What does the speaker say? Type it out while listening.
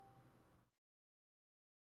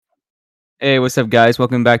Hey, what's up, guys?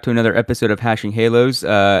 Welcome back to another episode of Hashing Halos,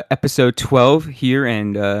 episode 12 here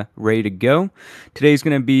and ready to go. Today's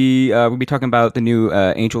going to be, we'll be talking about the new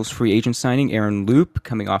Angels free agent signing, Aaron Loop,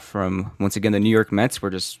 coming off from, once again, the New York Mets. We're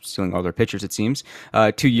just stealing all their pitchers, it seems.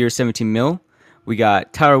 2 years, 17 mil. We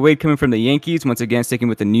got Tyler Wade coming from the Yankees, once again, sticking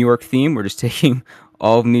with the New York theme. We're just taking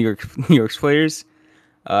all of New York's players.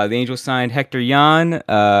 The Angels signed Hector Yan.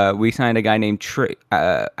 We signed a guy named Trey.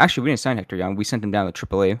 Actually, we didn't sign Hector Yan. We sent him down to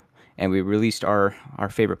AAA, and we released our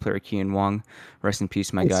favorite player, Kian Wong. Rest in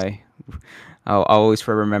peace, my guy. I'll always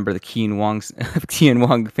forever remember the Kian Wong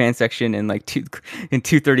fan section in in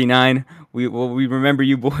 239. We remember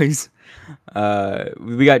you boys.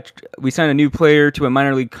 We signed a new player to a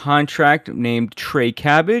minor league contract named Trey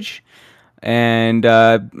Cabbage. And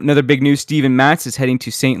another big news: Steven Matz is heading to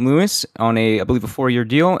St. Louis on I believe, a 4-year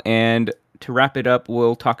deal. And to wrap it up,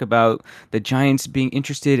 we'll talk about the Giants being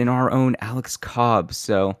interested in our own Alex Cobb.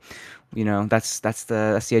 So, that's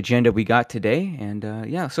the agenda we got today. And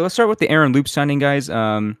yeah, so let's start with the Aaron Loop signing, guys.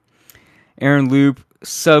 Aaron Loop,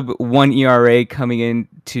 sub-1 ERA coming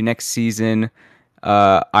into next season.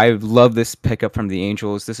 I love this pickup from the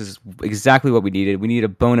Angels. This is exactly what we needed. We need a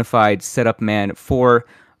bona fide setup man for,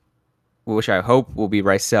 which I hope will be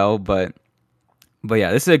Rysel, but yeah,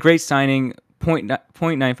 this is a great signing.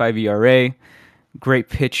 0.95 ERA, great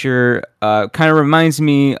pitcher. Kind of reminds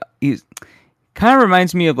me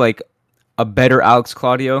of like a better Alex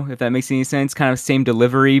Claudio, if that makes any sense. Kind of same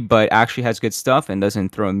delivery, but actually has good stuff and doesn't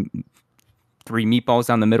throw 3 meatballs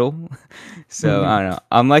down the middle. So I don't know.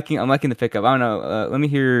 I'm liking the pickup. I don't know. Let me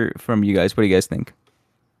hear from you guys. What do you guys think?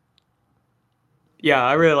 Yeah,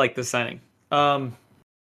 I really like this signing.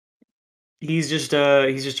 He's just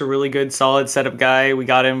a really good, solid setup guy. We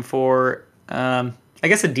got him for I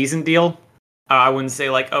guess a decent deal. I wouldn't say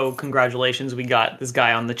like, oh, congratulations, we got this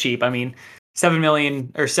guy on the cheap. I mean, 7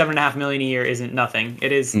 million or 7.5 million a year isn't nothing.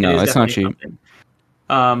 It is It's not definitely cheap.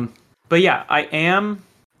 something. But yeah, I am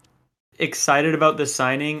excited about this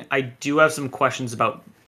signing. I do have some questions about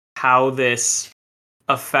how this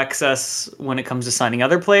affects us when it comes to signing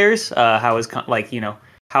other players. How is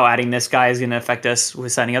how adding this guy is going to affect us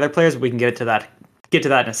with signing other players. We can get to that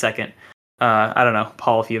in a second. I don't know,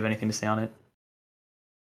 Paul, if you have anything to say on it.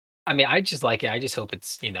 I mean, I just like it. I just hope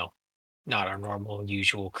it's, not our normal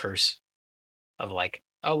usual curse of like,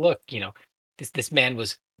 oh look, this man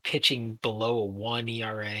was pitching below a 1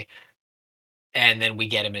 ERA, and then we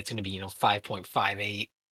get him, it's gonna be, 5.58.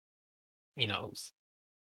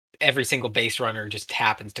 Every single base runner just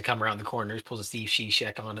happens to come around the corners, pulls a Steve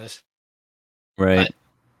Shishak on us. Right.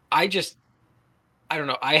 But I don't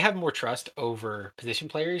know. I have more trust over position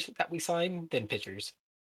players that we sign than pitchers.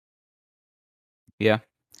 Yeah.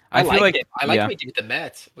 I feel like it. I like yeah. what he did with the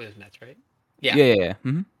Mets. With the Mets, right? Yeah. Yeah.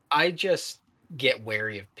 Mm-hmm. I just get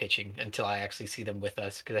wary of pitching until I actually see them with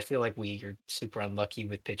us because I feel like we are super unlucky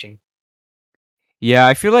with pitching. Yeah,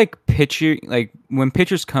 I feel like when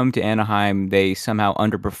pitchers come to Anaheim, they somehow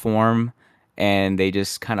underperform and they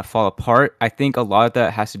just kind of fall apart. I think a lot of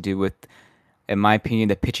that has to do with, in my opinion,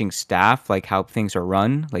 the pitching staff, like how things are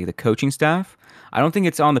run, like the coaching staff. I don't think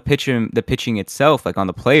it's on the pitching itself, like on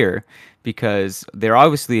the player, because they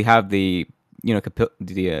obviously have the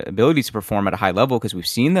the ability to perform at a high level because we've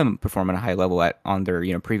seen them perform at a high level on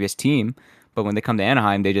their previous team. But when they come to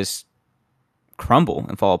Anaheim, they just crumble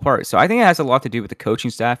and fall apart. So I think it has a lot to do with the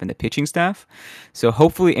coaching staff and the pitching staff. So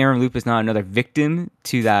hopefully Aaron Loop is not another victim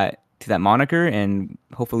to that moniker, and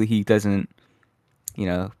hopefully he doesn't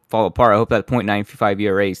fall apart. I hope that 0.95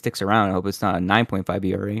 ERA sticks around. I hope it's not a 9.5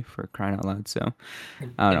 ERA, for crying out loud. So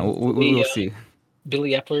I don't know. We'll see.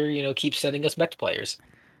 Billy Eppler, keeps sending us Mets players.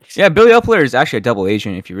 Yeah, Billy Eppler is actually a double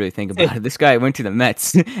agent if you really think about it. This guy went to the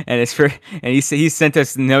Mets and he sent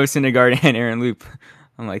us Noah Syndergaard and Aaron Loop.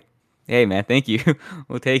 I'm like, hey man, thank you.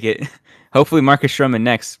 We'll take it. Hopefully Marcus Stroman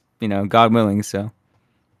next, God willing. So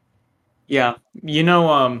Yeah,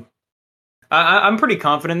 I'm pretty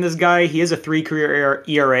confident in this guy. He has a 3 career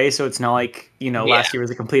ERA, so it's not like last year was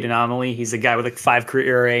a complete anomaly. He's a guy with like 5 career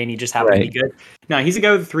ERA, and he just happened to be good. No, he's a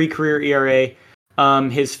guy with a 3 career ERA.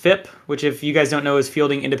 His FIP, which if you guys don't know is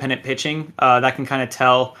fielding independent pitching, that can kind of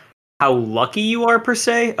tell how lucky you are per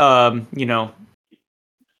se. How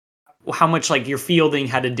much like your fielding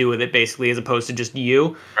had to do with it basically, as opposed to just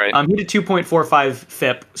you. Right. He did 2.45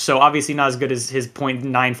 FIP, so obviously not as good as his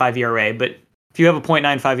 0.95 ERA, but if you have a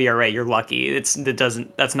 0.95 ERA, you're lucky.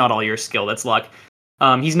 That's not all your skill, that's luck.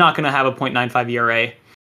 He's not going to have a 0.95 ERA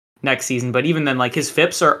next season, but even then, like his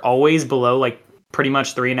FIPs are always below like pretty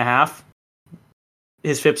much 3.5.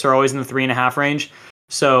 His FIPs are always in the 3.5 range.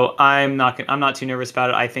 So I'm not too nervous about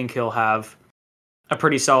it. I think he'll have a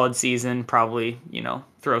pretty solid season. Probably,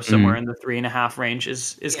 throw somewhere in the 3.5 range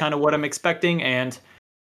is kind of what I'm expecting. And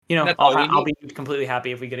That's all we I'll need. be completely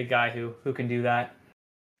happy if we get a guy who can do that.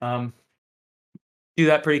 Do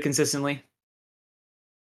that pretty consistently.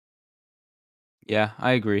 Yeah,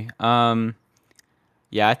 I agree.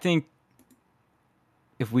 Yeah, I think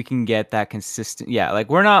if we can get that consistent, yeah, like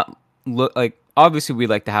we're not like obviously we'd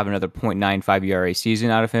like to have another .95 ERA season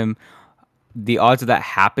out of him. The odds of that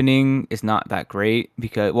happening is not that great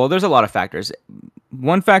because, well, there's a lot of factors.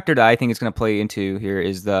 One factor that I think is going to play into here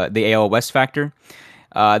is the AL West factor.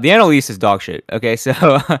 The NL East is dog shit. Okay, so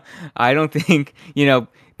I don't think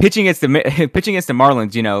pitching against the pitching against the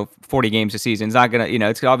Marlins, 40 games a season is not gonna,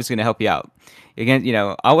 it's obviously gonna help you out. Again,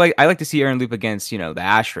 I like to see Aaron Loop against the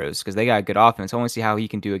Astros because they got a good offense. I want to see how he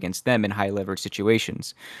can do against them in high leverage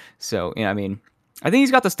situations. So I mean, I think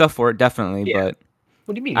he's got the stuff for it definitely, Yeah. but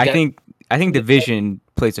What do you mean? I think division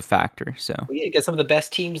plays a factor. So You get some of the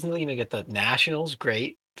best teams in the league. You get the Nationals,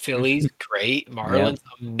 great. Phillies, great. Marlins,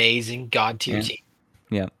 amazing. God tier team.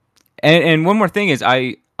 Yeah, and one more thing is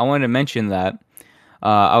I wanted to mention that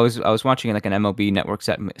I was watching like an MLB Network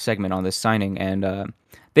segment on this signing, and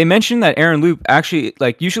they mentioned that Aaron Loop actually,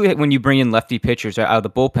 like, usually when you bring in lefty pitchers out of the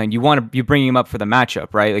bullpen, you bring him up for the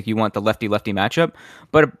matchup, right? Like you want the lefty matchup,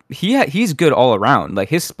 but he's good all around. Like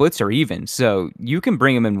his splits are even, so you can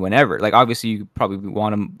bring him in whenever. Like obviously you probably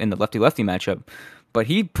want him in the lefty matchup, but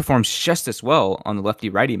he performs just as well on the lefty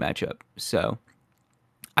righty matchup. So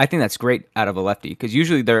I think that's great out of a lefty because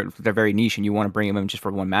usually they're very niche and you want to bring them in just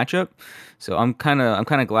for one matchup. So I'm kind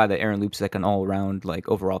of glad that Aaron Loop's like an all around like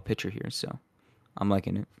overall pitcher here. So I'm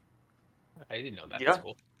liking it. I didn't know that. Yeah. That's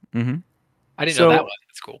cool. Mm-hmm. I didn't know that one.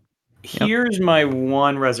 That's cool. Here's my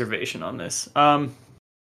one reservation on this.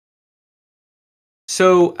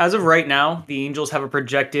 So as of right now, the Angels have a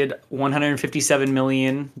projected $157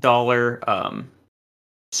 million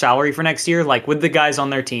salary for next year. Like with the guys on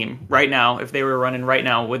their team right now, if they were running right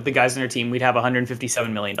now with the guys on their team, we'd have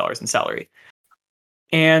 $157 million in salary.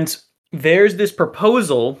 And there's this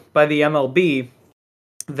proposal by the MLB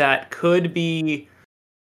that could be,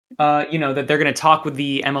 that they're going to talk with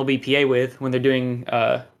the MLBPA with when they're doing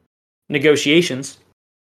negotiations,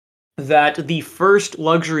 that the first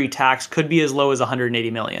luxury tax could be as low as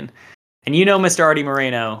 180 million. And Mr. Artie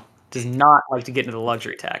Moreno does not like to get into the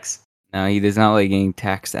luxury tax. No, he does not like getting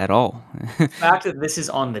taxed at all. The fact that this is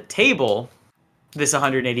on the table, this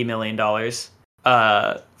 $180 million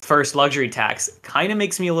first luxury tax, kind of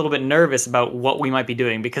makes me a little bit nervous about what we might be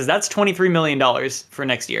doing because that's $23 million for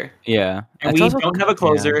next year. Yeah. And we don't have a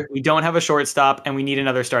closer, we don't have a shortstop, and we need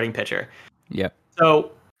another starting pitcher. Yep.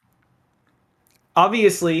 So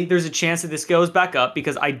obviously, there's a chance that this goes back up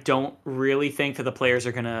because I don't really think that the players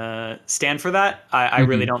are going to stand for that. I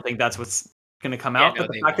really don't think that's what's going to come out. No,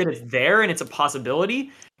 but the fact that it's there and it's a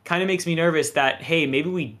possibility kind of makes me nervous that, hey, maybe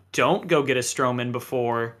we don't go get a Stroman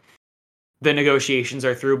before the negotiations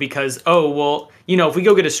are through because, if we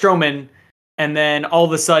go get a Stroman and then all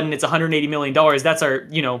of a sudden it's $180 million, that's our,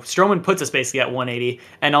 Stroman puts us basically at 180,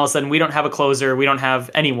 and all of a sudden we don't have a closer, we don't have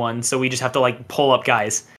anyone, so we just have to like pull up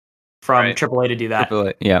guys from AAA to do that.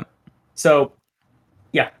 AAA, yeah. So,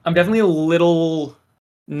 yeah, I'm definitely a little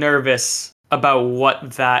nervous about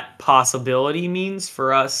what that possibility means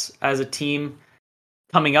for us as a team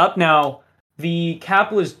coming up. Now, the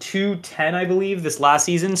cap was 210, I believe, this last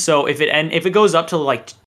season. So if it goes up to like,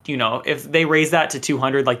 if they raise that to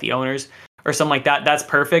 200, like the owners or something like that, that's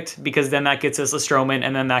perfect because then that gets us a Stroman,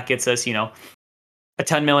 and then that gets us, a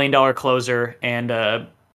 $10 million closer and a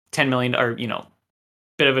 $10 million or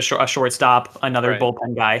bit of a shortstop, another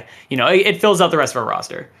bullpen guy. It fills out the rest of our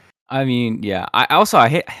roster. I mean, yeah. I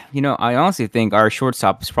honestly think our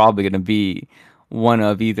shortstop is probably going to be one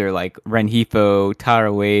of either like Rengifo,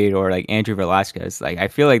 Tyler Wade, or like Andrew Velasquez. Like I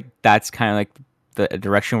feel like that's kind of like the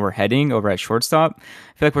direction we're heading over at shortstop.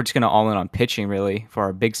 I feel like we're just going to all in on pitching really for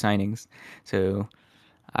our big signings. So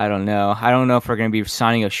I don't know. I don't know if we're going to be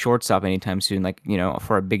signing a shortstop anytime soon, like,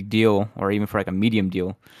 for a big deal or even for like a medium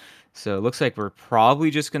deal. So it looks like we're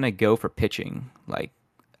probably just gonna go for pitching. Like,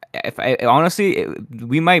 if I honestly,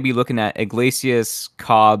 we might be looking at Iglesias,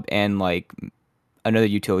 Cobb, and like another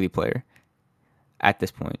utility player at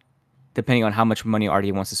this point, depending on how much money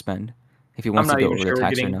Artie wants to spend. If he wants to go over the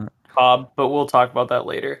tax or not. Cobb, but we'll talk about that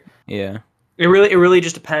later. Yeah. It really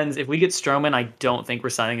just depends. If we get Stroman, I don't think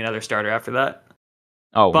we're signing another starter after that.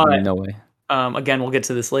 Oh, but, no way. Again, we'll get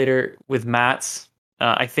to this later with Matt's.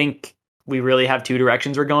 I think we really have two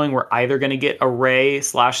directions we're going. We're either going to get a Ray /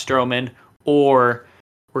 Stroman, or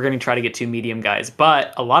we're going to try to get 2 medium guys.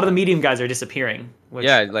 But a lot of the medium guys are disappearing. Which,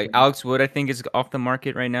 Yeah, like Alex Wood, I think is off the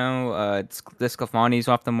market right now. Desclafani's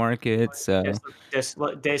off the market. So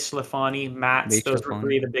Deslefani, Mats, those were 3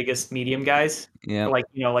 Desclafani. of the biggest medium guys. Yeah, Like,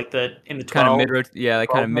 like in the kind of 12, like kind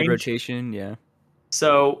 12 of mid range. rotation. Yeah.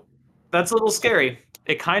 So that's a little scary.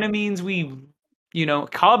 It kind of means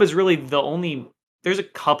Cobb is really the only. There's a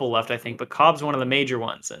couple left, I think, but Cobb's one of the major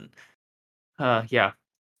ones. And yeah.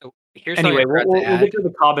 So here's Anyway, something I forgot to we'll add. get to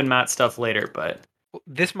the Cobb and Matt stuff later, but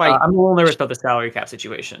This might I'm a little nervous about the salary cap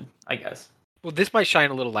situation, I guess. Well, this might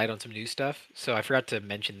shine a little light on some new stuff. So I forgot to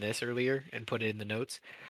mention this earlier and put it in the notes.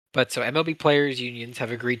 But so MLB players unions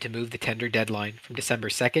have agreed to move the tender deadline from December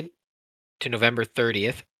 2nd to November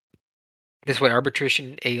 30th. This way,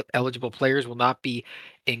 arbitration eligible players will not be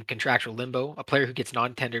in contractual limbo. A player who gets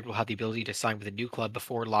non-tendered will have the ability to sign with a new club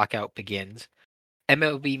before lockout begins.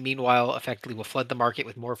 MLB, meanwhile, effectively will flood the market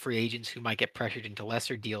with more free agents who might get pressured into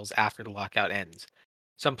lesser deals after the lockout ends.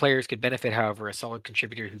 Some players could benefit, however. A solid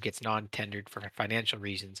contributor who gets non-tendered for financial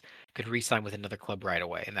reasons could re-sign with another club right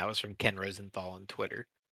away. And that was from Ken Rosenthal on Twitter.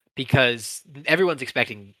 Because everyone's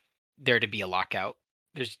expecting there to be a lockout.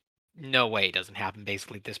 There's no way it doesn't happen,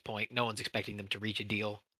 basically, at this point. No one's expecting them to reach a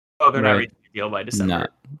deal. Oh, they're not Right. reaching a deal by December.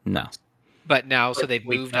 No. But now, so Like, they've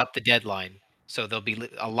wait, moved no. up the deadline. So there'll be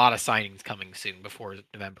a lot of signings coming soon before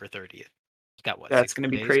November 30th. Got what? That's 6 going to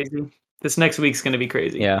be days? crazy. This next week's going to be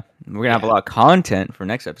crazy. Yeah, we're gonna have a Yeah. lot of content for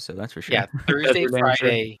next episode. That's for sure. Yeah, Thursday, for damn sure.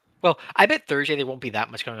 Friday. Well, I bet Thursday there won't be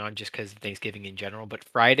that much going on just because of Thanksgiving in general. But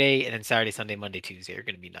Friday and then Saturday, Sunday, Monday, Tuesday are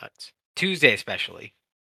going to be nuts. Tuesday especially.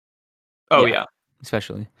 Oh, Yeah. yeah.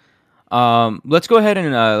 Especially. Let's go ahead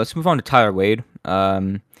and let's move on to Tyler Wade.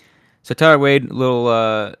 So Tyler Wade,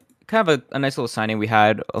 little kind of a nice little signing we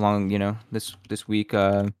had along this week.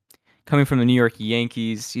 Coming from the New York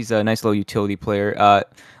Yankees, he's a nice little utility player.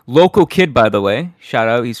 Local kid, by the way. Shout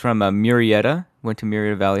out, he's from Murrieta. Went to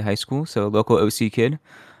Murrieta Valley High School, so local OC kid.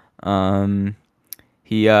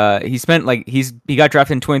 He spent he got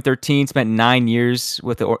drafted in 2013. Spent 9 years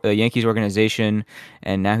with the Yankees organization,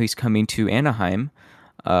 and now he's coming to Anaheim.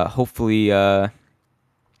 Hopefully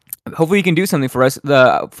he can do something for us.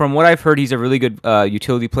 From what I've heard, he's a really good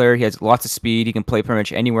utility player. He has lots of speed. He can play pretty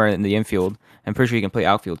much anywhere in the infield. I'm pretty sure he can play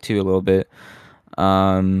outfield too a little bit.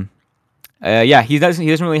 Yeah, he doesn't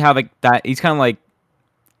really have like that. He's kind of like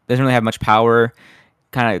doesn't really have much power.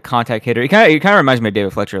 Kind of contact hitter. He kind of reminds me of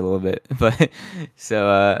David Fletcher a little bit, but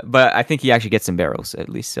but I think he actually gets some barrels at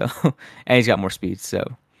least. So, and he's got more speed. So,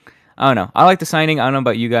 I don't know. I like the signing. I don't know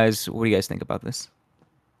about you guys. What do you guys think about this?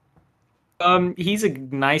 He's a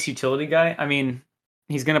nice utility guy. I mean,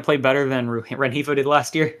 he's going to play better than Rengifo did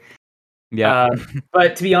last year. Yeah.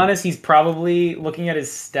 But to be honest, he's probably looking at his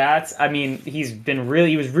stats. I mean, he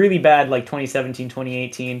was really bad like 2017,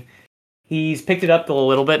 2018. He's picked it up a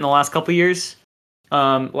little bit in the last couple years.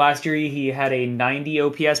 Last year he had a 90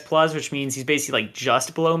 OPS plus, which means he's basically like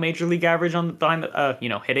just below major league average behind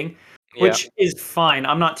the hitting, which is fine.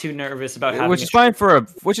 I'm not too nervous about having which is fine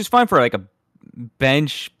for like a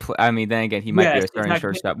bench. I mean, then again, he might be a starting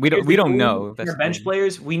shortstop. We don't know. Our bench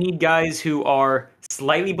players, we need guys who are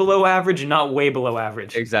slightly below average and not way below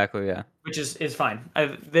average. Exactly. Yeah. Which is fine.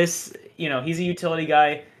 He's a utility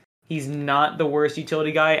guy. He's not the worst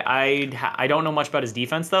utility guy. I don't know much about his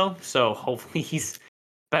defense though, so hopefully he's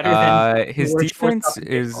better than his defense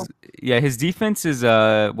is. Yeah, his defense is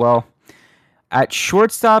well. At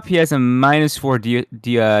shortstop, he has a -4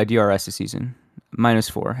 DRS this season.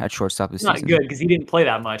 -4 at shortstop this season. Not good because he didn't play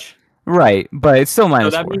that much. Right, but it's still -4. So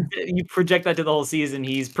that means that you project that to the whole season.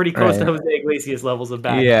 He's pretty close to Jose Iglesias levels of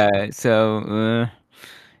bad. Yeah. So.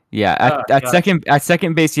 Yeah, at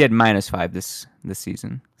second base he had -5 this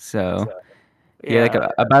season. So he had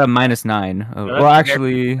like about a -9. Well,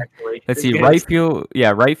 actually, let's see. Right field he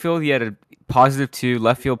had a +2.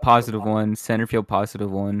 Left field +1. Center field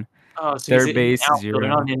 +1. Oh, so third base he's 0.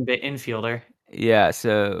 not an infielder. Yeah.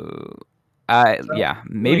 So,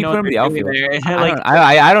 maybe put him in the outfield.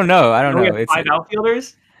 I don't know. I don't know. It's 5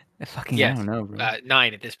 outfielders. I don't know, bro.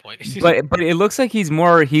 9 at this point. but it looks like he's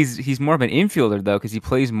more of an infielder though, because he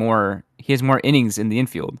plays more. He has more innings in the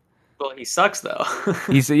infield. Well, he sucks though.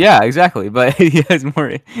 Exactly, but he has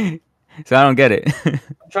more. So I don't get it. I'm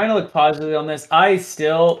trying to look positively on this. I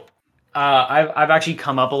still, I've actually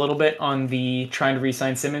come up a little bit on the trying to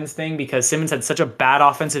re-sign Simmons thing because Simmons had such a bad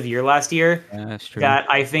offensive year last year. Yeah, that's true. That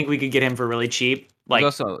I think we could get him for really cheap. Like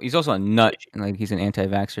he's also a nut. Like he's an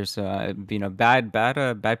anti-vaxxer, so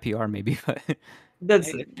bad PR maybe. But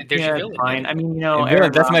That's Hey, there's your villain, fine. man. I mean, And Aaron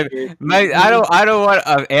villain, that's Rodgers. my. I don't want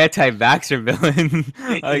an anti-vaxxer villain.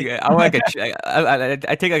 Like I want like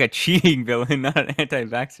I take like a cheating villain, not an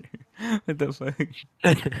anti-vaxxer. What the fuck?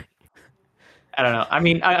 I don't know. I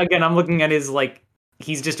mean, again, I'm looking at his like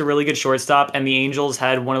he's just a really good shortstop, and the Angels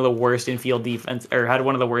had one of the worst infield defense or had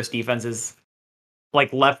one of the worst defenses,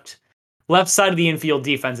 like left side of the infield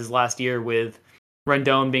defenses last year with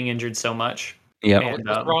Rendon being injured so much. Yeah. And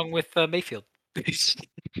What's wrong with Mayfield?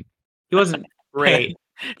 he wasn't great.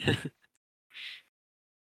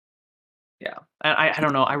 Yeah, and I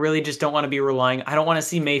don't know. I really just don't want to be relying. I don't want to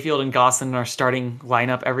see Mayfield and Gosselin in our starting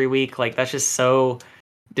lineup every week. Like that's just so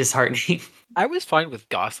disheartening. I was fine with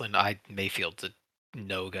Gosselin. Mayfield's a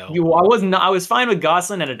no-go. I was fine with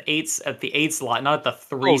Gosselin at the 8 slot, not at the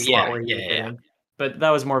 3 slot where he was hitting. But that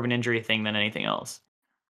was more of an injury thing than anything else.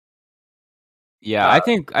 Yeah, I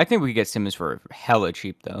think we could get Simmons for hella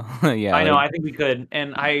cheap though. Yeah, I know. I think we could,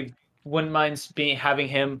 and I wouldn't mind having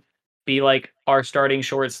him be like our starting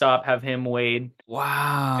shortstop. Have him Wade.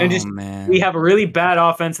 Wow, And just man. we have a really bad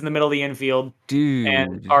offense in the middle of the infield,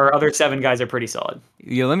 and Dude. our other 7 guys are pretty solid.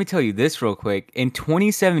 Yeah, let me tell you this real quick. In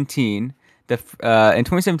 2017,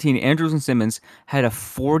 Andrews and Simmons had a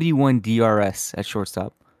 41 DRS at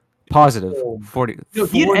shortstop. Positive. 40. No,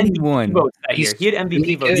 he had MVP 41. votes that year. He had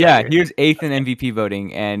MVP votes. Yeah, that he year. was 8th in MVP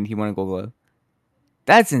voting, and he won a Gold Glove.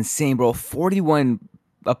 That's insane, bro. 41,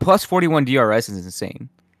 a plus 41 DRS is insane.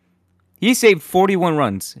 He saved 41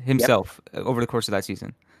 runs himself over the course of that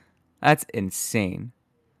season. That's insane.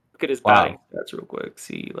 Look at his batting stats real quick.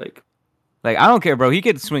 See, like I don't care, bro. He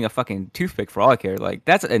could swing a fucking toothpick for all I care. Like,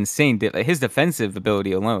 that's insane. His defensive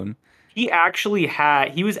ability alone. he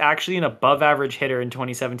was actually an above average hitter in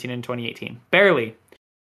 2017 and 2018. Barely.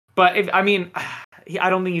 But I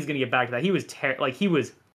don't think he's going to get back to that. He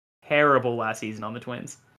was terrible last season on the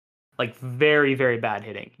Twins. Like very, very bad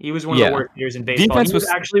hitting. He was one of the worst hitters in baseball. He was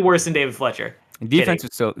actually worse than David Fletcher. Defense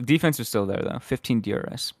was still there though. 15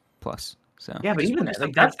 DRS plus. So yeah, but even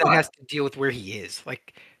that has to deal with where he is.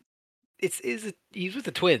 Like he's with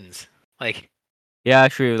the Twins. Like yeah,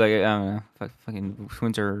 true. Like I don't know. Fucking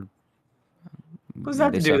Twins are. What does that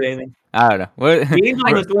have to do with anything? I don't know. What the Angels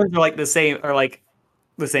and the Twins are like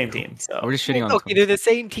the same team. So we're just shitting on. Okay, they're the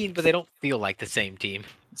same team, but they don't feel like the same team.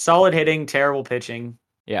 Solid hitting, terrible pitching.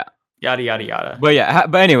 Yeah. Yada yada yada. But yeah,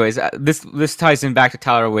 anyways, this ties in back to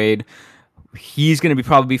Tyler Wade. He's going to be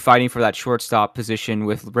probably fighting for that shortstop position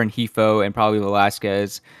with Rengifo and probably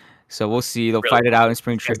Velasquez. So we'll see. They'll fight it out in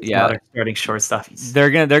spring training. Yeah, starting shortstop. They're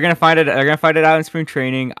gonna fight it. They're gonna fight it out in spring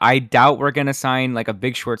training. I doubt we're gonna sign like a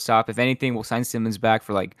big shortstop. If anything, we'll sign Simmons back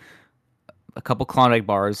for like a couple Klondike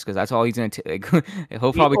bars because that's all he's gonna take.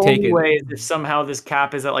 He'll probably take it. The only way is if somehow this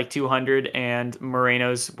cap is at like 200 and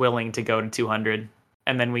Moreno's willing to go to 200,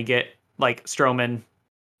 and then we get like Stroman,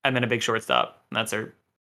 and then a big shortstop. And that's our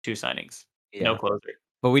 2 signings. Yeah. No closer.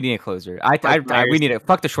 But we need a closer. We need it.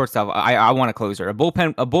 Fuck the shortstop. I want a closer. A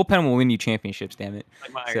bullpen will win you championships. Damn it.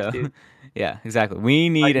 Like Myers, dude. Yeah, exactly. We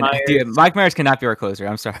need Mike Myers cannot be our closer.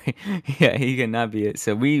 I'm sorry. Yeah, he cannot be it.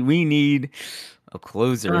 So we need a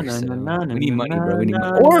closer. We need money, bro. We need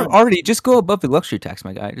money. Or already just go above the luxury tax,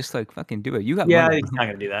 my guy. Just like fucking do it. You got money. He's not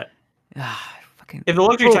gonna do that. If the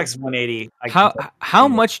luxury tax is 180, how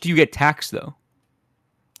much do you get taxed though?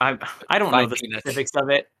 I don't know the specifics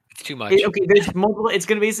of it. It's too much. There's multiple. It's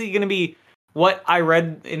basically gonna be what I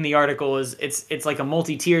read in the article is it's like a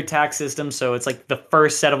multi-tiered tax system. So it's like the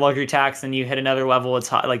first set of luxury tax, then you hit another level.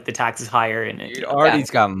 It's like the tax is higher, and Artie's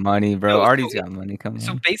got money, bro. Artie's got money. Come on.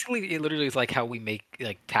 So basically, it literally is like how we make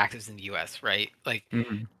like taxes in the U.S. Right? Like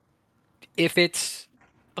if it's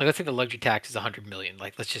like let's say the luxury tax is 100 million.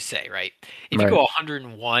 Like let's just say right. If you go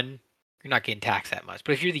 101. You're not getting taxed that much.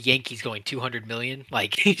 But if you're the Yankees going 200 million,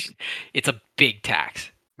 like it's a big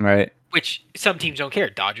tax. Right. Which some teams don't care.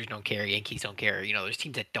 Dodgers don't care. Yankees don't care. You know, there's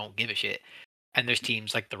teams that don't give a shit. And there's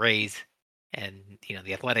teams like the Rays and, you know,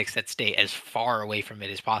 the Athletics that stay as far away from it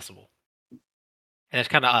as possible. And that's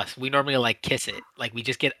kind of us. We normally like kiss it. Like we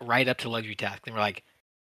just get right up to luxury tax. And we're like,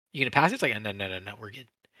 you going to pass it? It's like, no, we're good.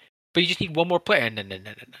 But you just need one more player. No,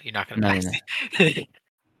 you're not going to pass it.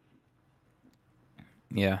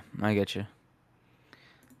 Yeah, I get you.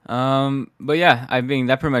 But yeah, I mean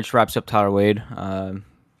that pretty much wraps up Tyler Wade.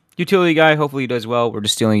 Utility guy. Hopefully he does well. We're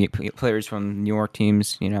just stealing players from New York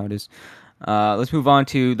teams. You know how it is. Let's move on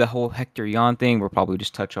to the whole Hector Yan thing. We'll probably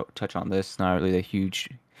just touch on this. Not really a huge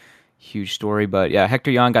story, but yeah,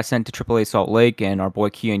 Hector Yan got sent to AAA Salt Lake, and our boy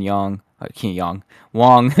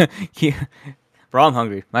Wong. Bro, I'm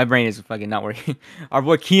hungry. My brain is fucking not working. Our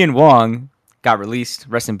boy Kian Wong got released.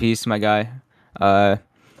 Rest in peace, my guy. I'm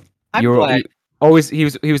glad Always, he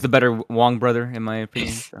was the better Wong brother in my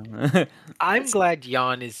opinion. So. I'm glad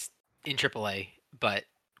Jan is in AAA, but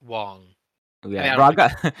Wong. Yeah, I mean, bro, I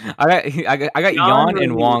got Jan Yan and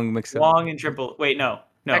released, Wong mixed up. Wong in triple. Wait, no.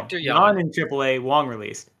 Hector Jan Yan. in AAA. Wong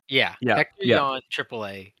released. Yeah, Yeah, Hector yeah. Yan,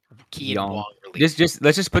 AAA, Key and Yong. Wong released. Just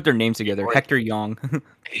let's just put their names together. Or- Hector Yong.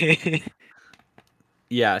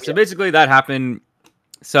 Yeah. So basically, that happened.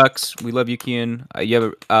 Sucks. We love you, Kian.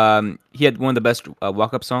 He had one of the best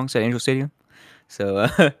walk-up songs at Angel Stadium. So,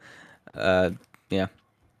 yeah.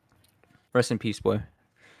 Rest in peace, boy.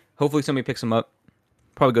 Hopefully, somebody picks him up.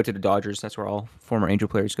 Probably go to the Dodgers. That's where all former Angel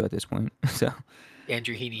players go at this point. So.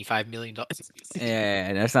 Andrew Heaney, $5 million.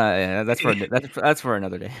 Yeah, that's not. Yeah, that's for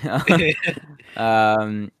another day.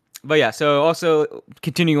 But yeah. So also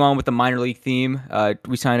continuing on with the minor league theme,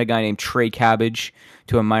 we signed a guy named Trey Cabbage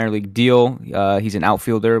to a minor league deal. He's an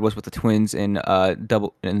outfielder. Was with the Twins in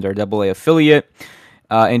their Double A affiliate.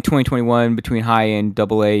 In 2021, between High and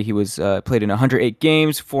Double A, he was played in 108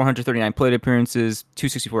 games, 439 plate appearances,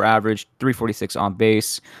 264 average, 346 on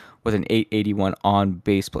base, with an 881 on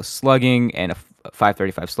base plus slugging and a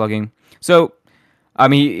 535 slugging. So, I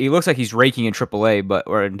mean, he looks like he's raking in AAA,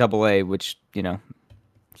 or in Double A, which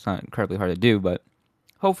it's not incredibly hard to do. But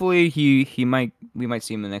hopefully, we might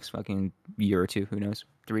see him in the next fucking year or two. Who knows?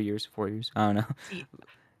 3 years, 4 years. I don't know.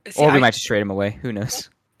 See, Or we might just trade him away. Who knows?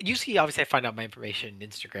 Usually, obviously, I find out my information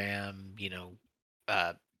Instagram,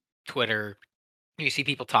 Twitter. You see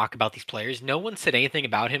people talk about these players. No one said anything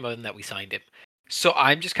about him other than that we signed him. So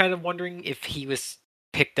I'm just kind of wondering if he was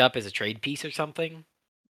picked up as a trade piece or something.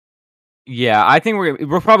 Yeah, I think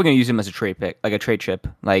we're probably gonna use him as a trade pick, like a trade chip,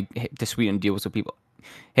 like to sweeten deals with people.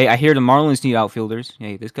 Hey, I hear the Marlins need outfielders.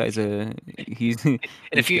 Hey, this guy's he's in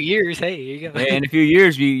a few years. Hey, here you go. In a few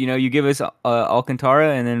years, you give us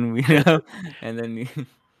Alcantara, and then and then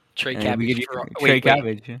Trey and Cabbage we give you for Trey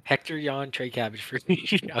Cabbage. Yeah. Hector Yan, Trey Cabbage for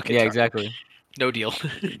Yeah, exactly. No deal.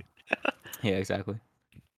 Yeah, exactly.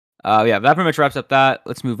 Yeah, that pretty much wraps up that.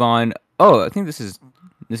 Let's move on. Oh, I think this is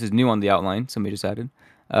new on the outline. Somebody just added.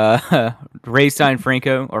 Ray signed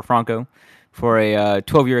Franco for a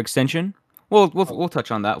 12-year extension. We'll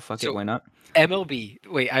touch on that. Fuck it, why not? MLB.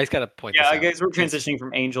 Wait, I just gotta point. Yeah, this I out. guess we're transitioning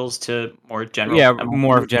from Angels to more general. Yeah, MLB.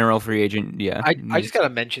 more of general free agent. Yeah, I just gotta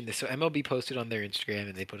mention this. So MLB posted on their Instagram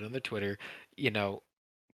and they put it on their Twitter. Maybe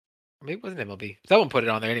it wasn't MLB. Someone put it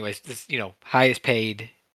on there. Anyways, this highest paid,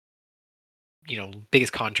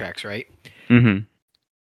 biggest contracts, right? Mm-hmm.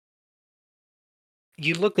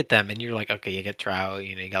 You look at them and you're like, okay, you get Trout,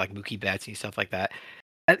 you got like Mookie Betts and stuff like that.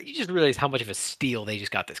 And you just realize how much of a steal they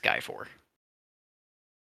just got this guy for.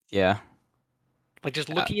 Yeah. Like just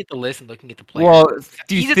looking at the list and looking at the players. Well,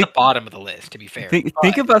 he's at the bottom of the list, to be fair.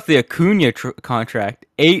 Think about the Acuna contract.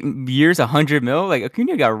 8 years, 100 mil. Like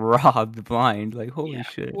Acuna got robbed blind. Like holy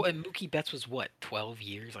shit. Well, and Mookie Betts was what, 12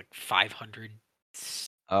 years, like 500.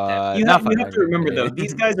 You have to remember though,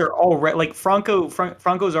 these guys are already like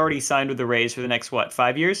Franco's already signed with the Rays for the next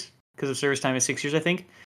 5 years because of service time is 6 years, I think.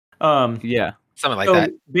 Yeah, something like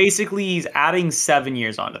that. Basically, he's adding 7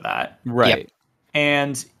 years onto that, right? Yep.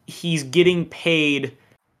 And he's getting paid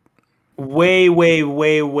way, way,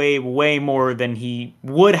 way, way, way more than he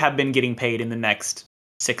would have been getting paid in the next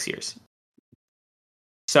 6 years.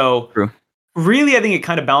 So, True. Really, I think it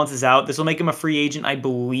kind of balances out. This will make him a free agent, I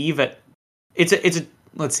believe.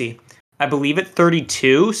 Let's see. I believe at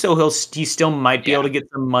 32, so he still might be able to get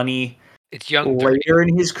some money. It's young later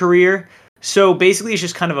in his career. So basically, it's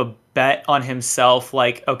just kind of a bet on himself.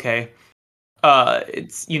 Like, okay,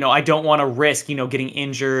 it's I don't want to risk getting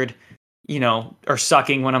injured, or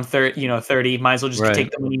sucking when I'm 30. Might as well just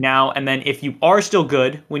take the money now. And then if you are still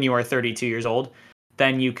good when you are 32 years old,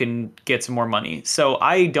 then you can get some more money. So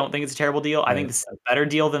I don't think it's a terrible deal. I think this is a better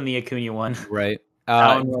deal than the Acuna one. Right.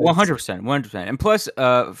 100%. And plus,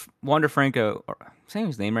 Wander Franco, saying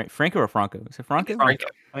his name right? Franco or Franco? Is it Franco? Franco.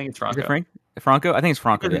 I think it's Franco. Is it Franco? I think it's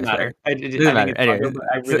Franco. It doesn't matter. It doesn't matter. Anyway,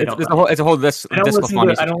 it's a whole I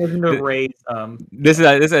don't listen to Ray's. This is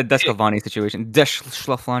a Descalvani situation.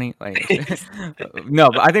 Descalvani.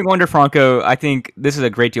 No, but I think Wander Franco. I think this is a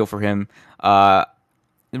great deal for him. The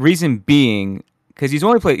reason being, because he's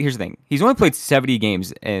only played. Here's the thing: he's only played 70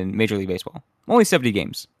 games in Major League Baseball. Only 70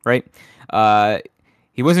 games, right?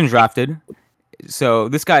 He wasn't drafted, so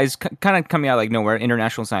this guy is kind of coming out like nowhere.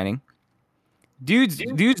 International signing. Dude's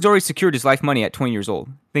already secured his life money at 20 years old.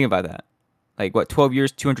 Think about that. Like what? 12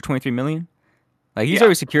 years, 223 million. Like he's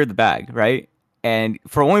already secured the bag, right? And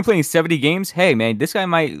for only playing 70 games, hey man, this guy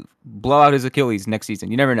might blow out his Achilles next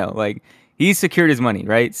season. You never know. Like he's secured his money,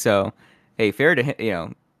 right? So, hey, fair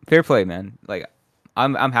play, man. Like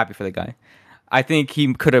I'm happy for the guy. I think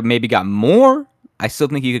he could have maybe got more. I still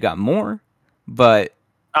think he could have got more. but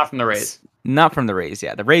Not from the Rays. not from the Rays.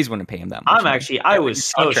 Yeah, the Rays wouldn't pay him that much. I was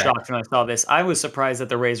so shocked when I saw this. I was surprised that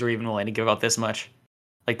the Rays were even willing to give out this much.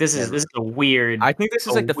 Like this is a weird. I think this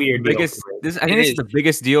is like the weird biggest. deal. I think this is the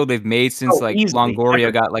biggest deal they've made since like easily, Longoria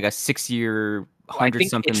ever. got like a 6-year, I think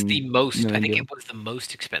something. it's the most. I think deal. it was the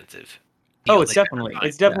most expensive. Oh, it's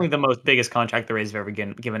definitely the most biggest contract the Rays have ever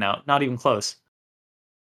given out. Not even close.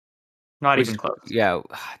 Even close. Yeah,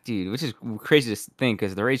 dude, which is crazy to think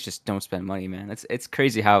because the Rays just don't spend money, man. It's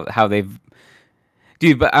crazy how they've.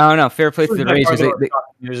 Dude, but I don't know. Fair play to the Rays because they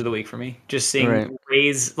news of the week for me. Just seeing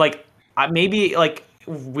Rays like maybe like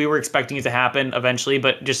we were expecting it to happen eventually,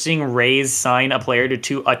 but just seeing Rays sign a player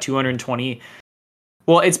to a 220.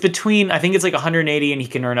 Well, it's between I think it's like 180 and he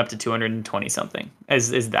can earn up to 220 something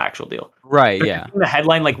is the actual deal. Right, but yeah. The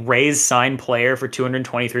headline like Rays sign player for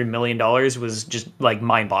 $223 million was just like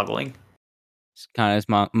mind-boggling. It's kind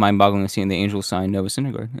of mind-boggling seeing the Angels sign Noah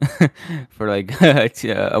Syndergaard for like a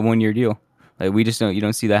 1-year deal. Like you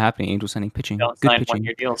don't see that happening. Angels signing pitching, Don't good sign pitching.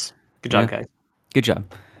 1-year deals. Good job, guys. Good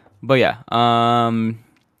job. But yeah,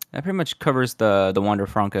 that pretty much covers the Wander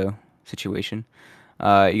Franco situation.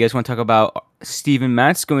 You guys want to talk about Steven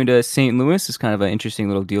Matz going to St. Louis? It's kind of an interesting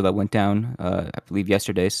little deal that went down, I believe,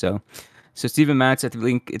 yesterday. So Steven Matz, I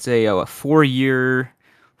think it's a 4-year,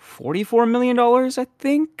 $44 million, I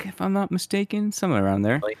think, if I'm not mistaken, somewhere around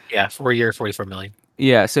there. Yeah, 4-year, $44 million.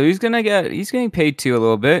 Yeah, so he's getting paid too a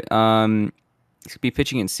little bit. He's gonna be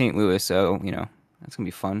pitching in St. Louis, so that's gonna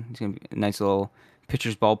be fun. It's gonna be a nice little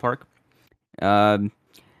pitcher's ballpark.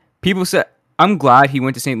 People said I'm glad he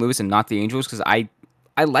went to St. Louis and not the Angels because I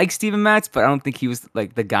like Steven Matz, but I don't think he was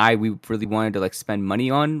like the guy we really wanted to like spend money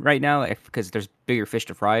on right now, because there's bigger fish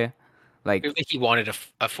to fry. Like I think he wanted a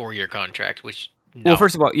 4-year contract, which well,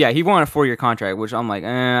 first of all, yeah, he wanted a 4-year contract, which I'm like,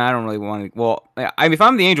 I don't really want to. Well, I mean, if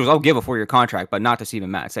I'm the Angels, I'll give a 4-year contract, but not to Steven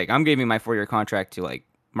Matz. Like I'm giving my 4-year contract to like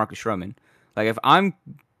Marcus Stroman. Like if I'm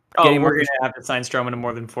we're gonna have to sign Stroman to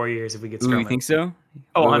more than 4 years if we get Stroman. Ooh, you think so?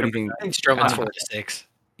 Oh, what do you think? I think Stroman's 4 to 6.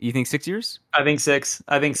 You think 6 years? I think 6.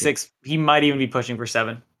 I think 6. He might even be pushing for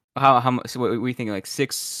 7. How much? So what were you thinking? Like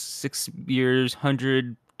 6 years,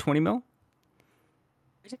 120 mil?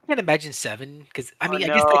 I just can't imagine 7 because I mean,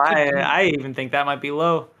 no, I guess that could I even think that might be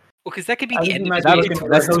low. Well, because that could be the end of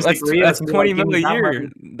that's 20 mil a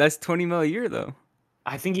year. That's 20 mil a year, though.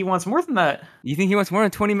 I think he wants more than that. You think he wants more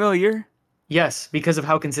than 20 mil a year? Yes, because of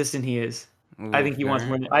how consistent he is. Ooh, I think he wants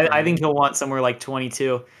more. I think he'll want somewhere like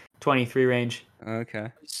 22, 23 range.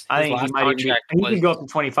 Okay. I think he might even he could go up to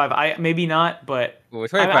 25. Maybe not, but well,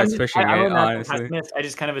 25 is pushing it, honestly. I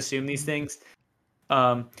just kind of assume these things.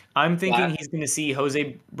 I'm thinking he's going to see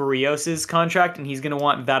Jose Barrios' contract, and he's going to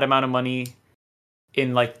want that amount of money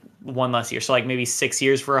in like one less year. So like maybe 6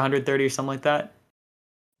 years for 130 or something like that.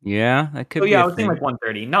 Yeah, that could be. I would think like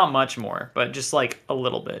 130, not much more, but just like a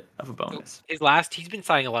little bit of a bonus. So he's been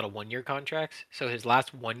signing a lot of 1-year contracts. So his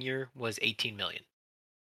last 1 year was $18 million.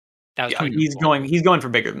 That was he's going for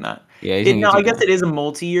bigger than that. Yeah, I guess it is a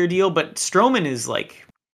multi-year deal, but Stroman is like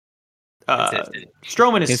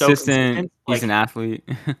Stroman is consistent. So consistent. He's an athlete.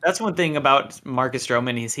 That's one thing about Marcus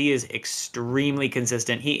Stroman is he is extremely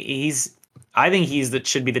consistent. I think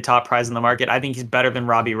should be the top prize in the market. I think he's better than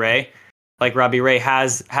Robbie Ray. Like Robbie Ray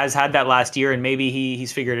has had that last year, and maybe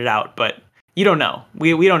he's figured it out, but you don't know.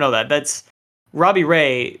 We don't know that. That's Robbie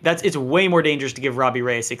Ray. It's way more dangerous to give Robbie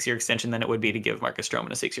Ray a 6-year extension than it would be to give Marcus Stroman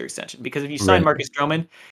a 6-year extension. Because if you sign Marcus Stroman,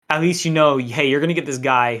 at least you know, hey, you're going to get this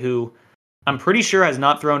guy who I'm pretty sure has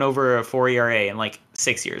not thrown over a 4 ERA in like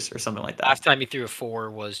 6 years or something like that. Last time he threw a 4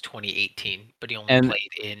 was 2018, but he only played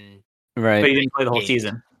in But he didn't play the whole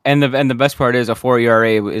season. And the best part is a 4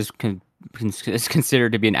 ERA is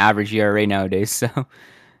considered to be an average ERA nowadays. So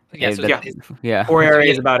yeah. 4 ERA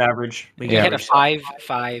is about average. He had a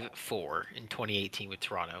 5.54 in 2018 with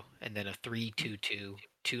Toronto, and then a 3.22,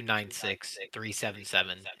 2.96,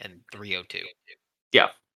 3.77, and 3.02. Yeah.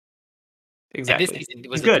 Exactly. And this season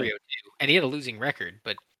was a 3.02, and he had a losing record,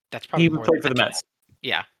 but that's probably more played for the Mets.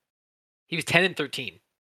 Yeah, he was 10-13.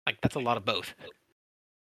 Like that's a lot of both.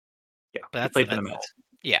 Yeah, but that's played for the Mets.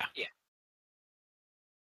 Yeah.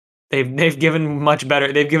 They've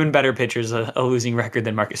given better pitchers a losing record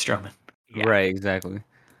than Marcus Stroman. Yeah. Right, exactly.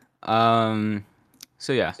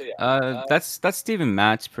 So that's Steven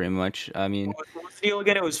Matz pretty much. I mean, what's the deal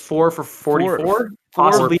again? It was 4 for 44,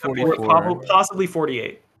 possibly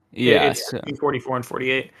 48. Yeah, it's 44 and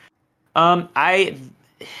 48.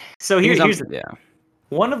 Here's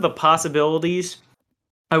one of the possibilities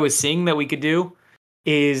I was seeing that we could do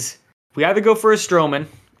is we either go for a Stroman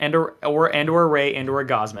and or a Ray and or a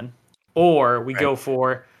Gosman, or we go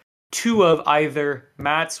for 2 of either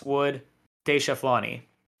Matz, Wood, Deshaflani.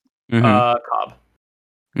 Cobb.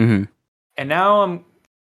 Mm-hmm. And now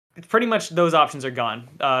pretty much those options are gone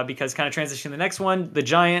because kind of transitioning to the next one, the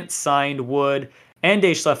Giants signed Wood and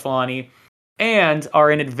Dave Sclafani and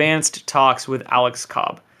are in advanced talks with Alex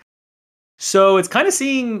Cobb. So it's kind of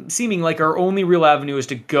seeming like our only real avenue is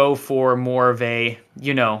to go for more of a,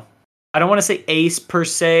 I don't want to say ace per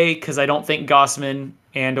se because I don't think Gossman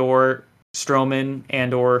and or Stroman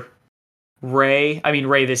and or Ray. I mean,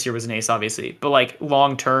 Ray this year was an ace, obviously, but like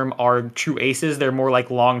long term are true aces. They're more like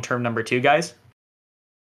long term number 2 guys.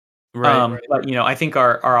 Right. But I think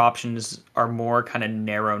our options are more kind of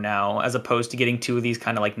narrow now, as opposed to getting 2 of these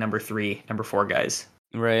kind of like number 3, number 4 guys.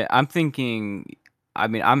 Right. I'm thinking. I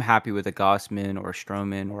mean, I'm happy with a Gossman or a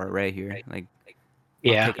Stroman or a Ray here. Like,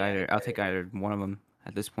 Yeah. I'll take either one of them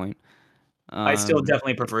at this point. I still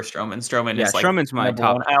definitely prefer Stroman. Stroman Yeah, is like Stroman's my number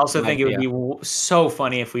top. 1. I also think it would Yeah, be so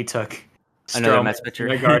funny if we took another Stroman, Mets pitcher.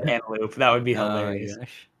 Syndergaard, and Loop. That would be Oh my hilarious.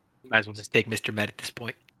 gosh. Might as well just take Mr. Met at this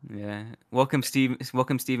point. Yeah. Welcome Stephen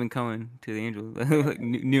Cohen to the Angels. Like,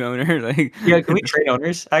 new owner. Like, Yeah, can we trade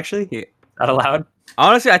owners? Actually, yeah. not allowed.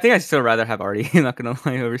 Honestly, I think I'd still rather have Artie. I'm not gonna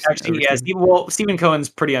lie over. Actually, yeah. Stephen Cohen's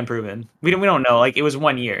pretty unproven. We don't know. Like it was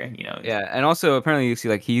 1 year. Yeah, and also apparently you see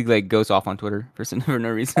like he like goes off on Twitter for no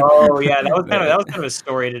reason. Oh yeah, that was kind of a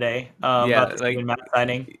story today Yeah, about the like Steven Matt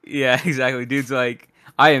signing. yeah, exactly. Dude's like,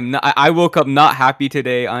 I am not. I woke up not happy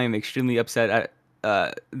today. I am extremely upset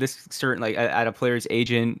at this certain like at a player's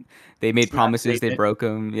agent. They made promises, they broke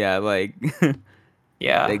them. Yeah, like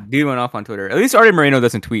Yeah, like dude went off on Twitter. At least Artie Moreno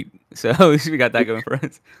doesn't tweet, so at least we got that going for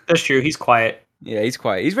us. that's true. He's quiet. Yeah, he's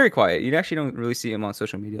quiet. He's very quiet. You actually don't really see him on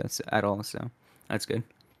social media at all, so that's good.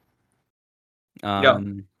 Yeah,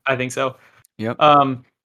 I think so. Yep.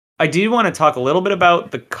 I do want to talk a little bit about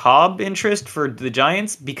the Cobb interest for the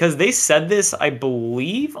Giants because they said this, I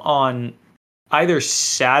believe, on either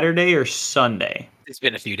Saturday or Sunday. It's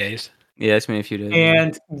been a few days. Yeah, it's been a few days.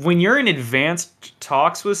 And when you're in advanced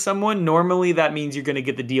talks with someone, normally that means you're going to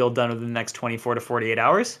get the deal done within the next 24 to 48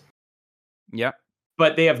 hours. Yep.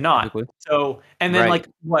 But they have not. Typically. So, and then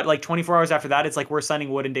Right. like 24 hours after that, it's like we're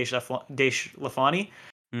signing Wood and Dave Sclafani.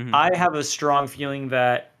 Mhm. I have a strong feeling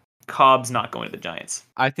that Cobb's not going to the Giants.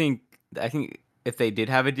 I think if they did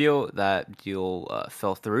have a deal, that deal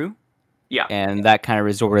fell through. Yeah. And that kind of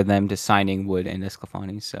resorted them to signing Wood and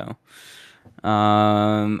Esclafani. So,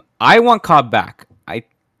 I want Cobb back. I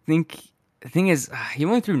think the thing is, he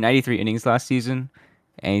only threw 93 innings last season,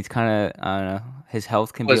 and he's kind of, I don't know, his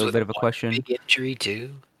health can be a bit of a question. Big injury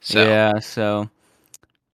too. So. Yeah. So,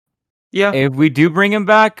 Yeah. if we do bring him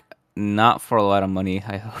back, not for a lot of money.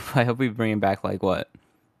 I hope we bring him back like what,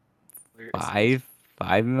 5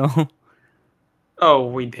 mil. Oh,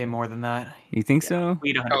 we'd pay more than that. You think so?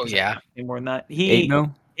 We'd 100% pay more than that. 8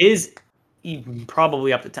 mil? Is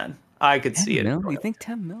probably up to 10. I could 10 see it. mil? You think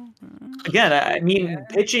 10 mil? Again, I mean,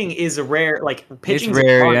 pitching is a rare. Like pitching, It's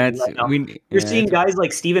rare. Yeah, you're seeing guys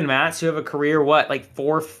like Steven Matz who have a career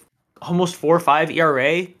almost 4.5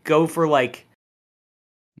 ERA go for like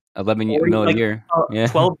 11 40, mil a like, year.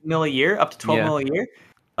 12 mil a year, up to 12 mil a year.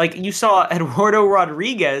 Like you saw Eduardo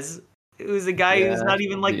Rodriguez, who's a guy who's not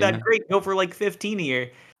even like that great, go for like 15 a year.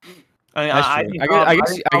 I mean, I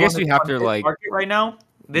guess you have to like market right now.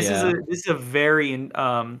 This is a very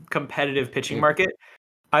competitive pitching market.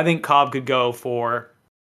 I think Cobb could go for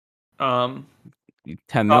 10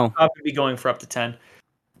 mil. Cobb could be going for up to 10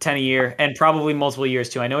 a year, and probably multiple years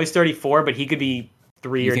too. I know he's 34, but he could be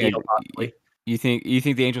 3-year deal possibly. You think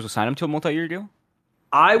the Angels will sign him to a multi-year deal?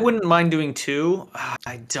 I wouldn't mind doing 2.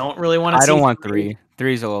 I don't really want to. I don't want 3.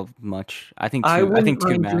 3 is a little much. I think 2. I think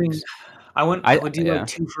 2 max. I would do like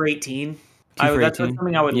 2 for 18. That's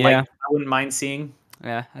something I would like. I wouldn't mind seeing.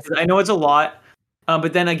 Yeah, I know it's a lot,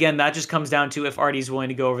 but then again, that just comes down to if Artie's willing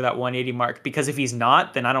to go over that 180 mark. Because if he's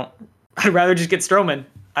not, then I'd rather just get Stroman.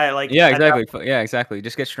 Yeah, exactly. Yeah, exactly.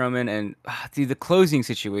 Just get Stroman, and dude, the closing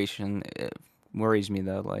situation worries me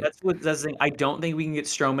though. Like that's the thing. I don't think we can get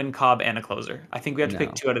Stroman, Cobb, and a closer. I think we have to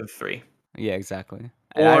pick 2 out of the 3. Yeah, exactly.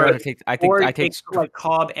 Or I take like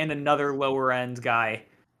Cobb and another lower end guy,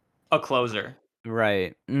 a closer.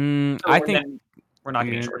 Right. I think we're not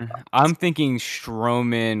getting short. I'm thinking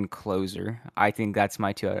Stroman closer. I think that's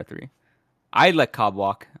my 2 out of 3. I'd let Cobb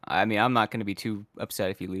walk. I mean, I'm not going to be too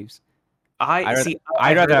upset if he leaves. I'd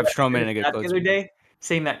rather have Stroman and a good closer. The other day,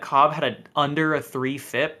 saying that Cobb had under a 3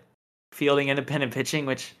 FIP, fielding independent pitching,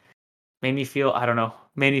 which made me feel a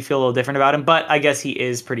little different about him. But I guess he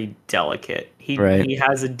is pretty delicate. He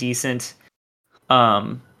has a decent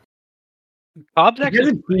Cobb's actually has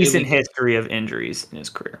a decent history of injuries in his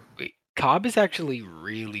career. Wait, Cobb is actually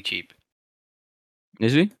really cheap.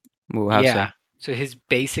 Is he? Yeah. So his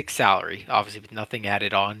basic salary, obviously with nothing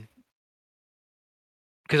added on,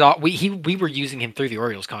 because we were using him through the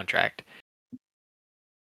Orioles contract.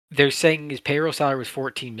 They're saying his payroll salary was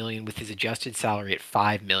 $14 million with his adjusted salary at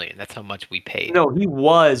 $5 million. That's how much we paid. No, he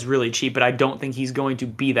was really cheap, but I don't think he's going to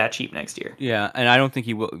be that cheap next year. Yeah, and I don't think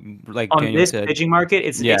he will. Like On Daniel this said, pitching market,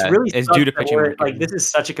 it's yeah, really it's sucks due to that pitching market. like this is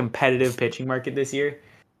such a competitive pitching market this year,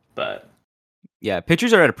 but yeah,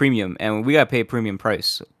 pitchers are at a premium, and we got to pay a premium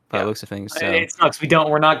price by the looks of things. So it sucks.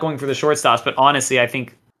 We're not going for the shortstops, but honestly, I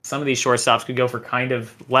think some of these shortstops could go for kind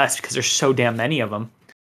of less because there's so damn many of them.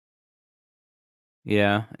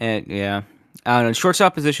 yeah, and yeah, I don't know.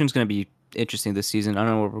 Shortstop position is going to be interesting this season. I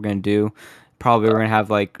don't know what we're going to do. Probably we're going to have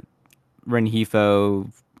like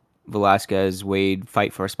Renjifo, Velasquez, Wade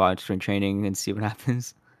fight for a spot in spring training and see what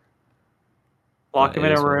happens. Lock him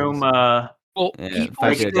in a room. Well, Yeah, people, fight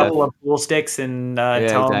Like to a the death. couple of pool sticks and Yeah,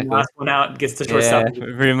 tell him exactly. last one out gets the shortstop. Yeah,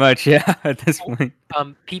 pretty much. Yeah, at this point.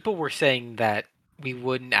 people were saying that we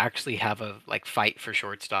wouldn't actually have a like fight for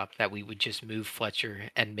shortstop. That we would just move Fletcher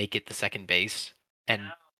and make it the second base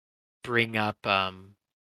and bring up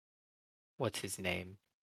what's his name?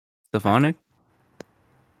 Stefanik?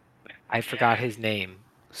 I forgot his name.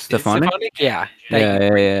 Stefanik? Stefanik? Yeah.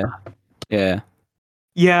 Yeah.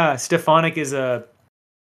 Yeah, Stefanik is an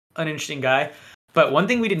interesting guy. But one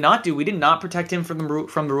thing we did not do, we did not protect him from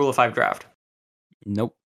the Rule of 5 draft.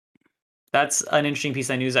 Nope. That's an interesting piece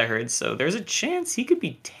of news I heard. So there's a chance he could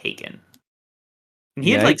be taken. And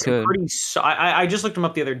he Yeah, had like he some could. pretty. I just looked him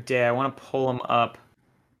up the other day. I want to pull him up.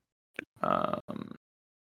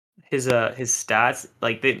 His stats,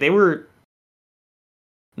 like they were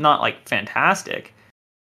not like fantastic,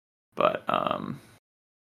 but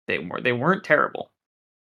they weren't terrible.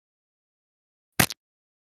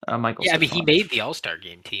 Michael. Yeah, I mean he Stefanik. made the All-Star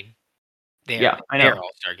game team. Yeah, I know. Their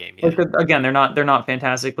All-Star game. Yeah. Like, again, they're not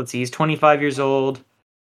fantastic. Let's see. He's 25 years old.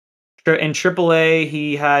 In AAA,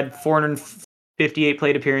 he had 458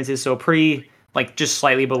 plate appearances, so pretty like just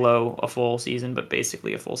slightly below a full season, but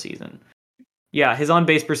basically a full season. Yeah, his on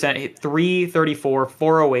base percent hit 334,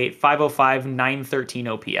 408, 505, 913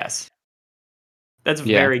 OPS. That's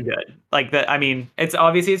very good. Like that. I mean, it's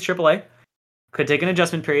obviously it's AAA. Could take an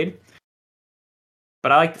adjustment period,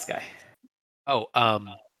 but I like this guy. Oh,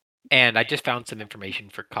 and I just found some information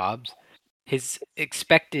for Cobbs. His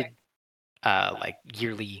expected like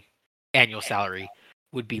yearly annual salary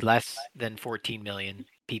would be less than 14 million.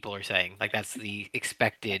 People are saying like that's the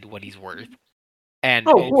expected what he's worth. And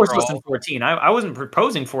of course, less than 14. I wasn't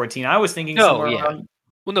proposing 14. I was thinking somewhere around.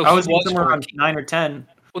 Well, no, I was he was somewhere 14. around 9 or 10.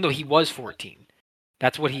 Well, no, he was 14.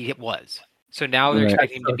 That's what he was. So now they're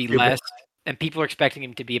expecting him to be less, and people are expecting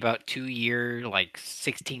him to be about 2-year, like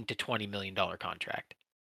 $16 to $20 million contract.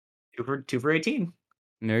 Two for 18.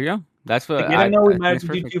 There you go. That's what I know we might have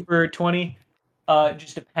to do 2 for 20. It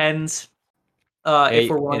just depends. If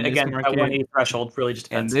we're one again, that 180 threshold really just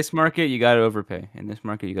depends. In this market, you got to overpay.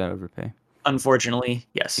 Unfortunately,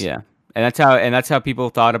 yes. Yeah, and that's how people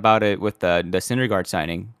thought about it with the Syndergaard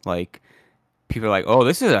signing. Like, people are like, "Oh,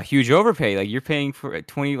 this is a huge overpay. Like, you're paying for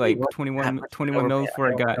 21 mil for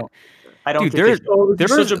a guy." I don't. Dude,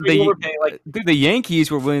 there's such a big overpay. Like, dude, the Yankees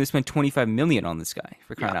were willing to spend 25 million on this guy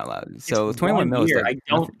for crying out loud. So 21 mil is like, I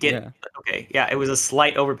don't get. Yeah. Okay, yeah, it was a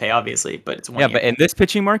slight overpay, obviously, but it's 1 year. Yeah, but in this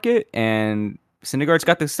pitching market, and Syndergaard's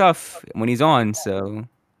got the stuff when he's on. So,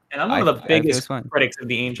 and I'm one of the biggest critics of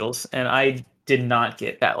the Angels, and I did not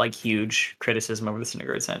get that like huge criticism over the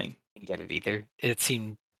Syndergaard signing. I didn't get it either. It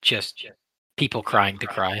seemed just people crying to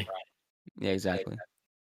cry. Yeah, exactly.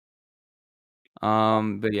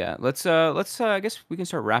 But yeah, let's I guess we can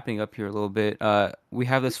start wrapping up here a little bit. We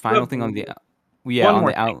have this final thing on the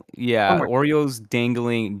Orioles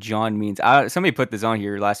dangling John Means. Somebody put this on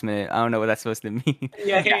here last minute. I don't know what that's supposed to mean.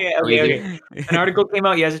 Okay. An article came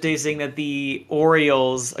out yesterday saying that the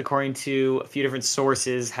Orioles, according to a few different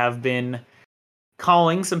sources, have been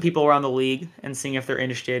calling some people around the league and seeing if they're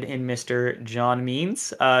interested in Mr. John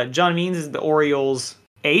Means. John Means is the Orioles'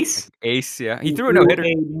 ace. Yeah. He threw a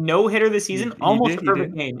no-hitter this season. Almost a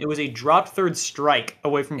perfect game. It was a dropped third strike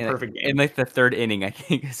away from a perfect game. In like the third inning, I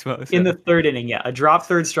think, as well. In the third inning, yeah. A dropped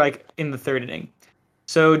third strike in the third inning.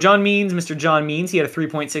 So Mr. John Means, he had a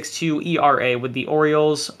 3.62 ERA with the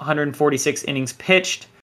Orioles, 146 innings pitched.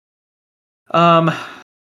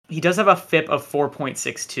 He does have a FIP of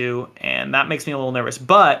 4.62, and that makes me a little nervous.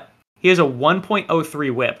 But he has a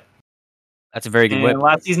 1.03 WHIP. That's a very good whip.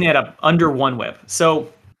 Last season he had a under 1 WHIP.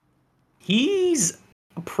 So he's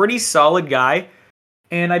a pretty solid guy,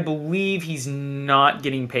 and I believe he's not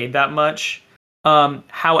getting paid that much.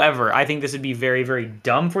 However, I think this would be very, very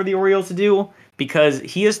dumb for the Orioles to do because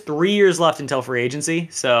he has 3 years left until free agency.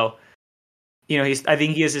 So, I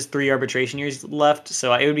think he has his 3 arbitration years left.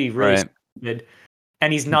 So it would be really stupid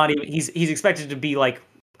and he's not even he's expected to be like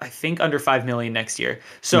I think under 5 million next year.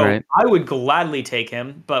 So Right. I would gladly take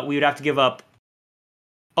him, but we would have to give up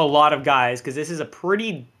a lot of guys because this is a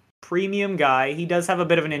pretty premium guy. He does have a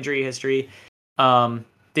bit of an injury history.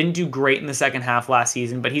 Didn't do great in the second half last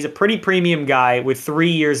season, but he's a pretty premium guy with 3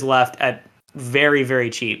 years left at very, very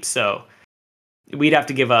cheap. So we'd have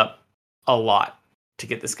to give up a lot to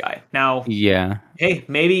get this guy. Now, Yeah. hey,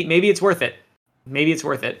 maybe it's worth it. Maybe it's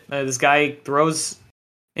worth it. This guy throws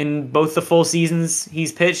in both the full seasons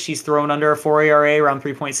he's pitched. He's thrown under a 4 ERA, around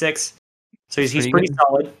 3.6. So he's pretty good.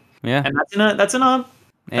 solid. Yeah. And that's in a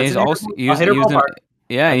And he's an also hitter ballpark.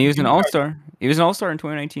 and he was an That's all-star. He was an all-star in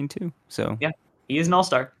 2019 too. So yeah, he is an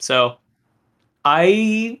all-star. So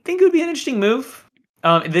I think it would be an interesting move.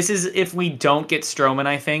 This is if we don't get Stroman,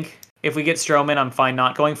 I think. If we get Stroman, I'm fine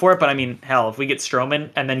not going for it. But I mean, hell, if we get Stroman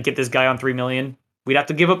and then get this guy on 3 million, we'd have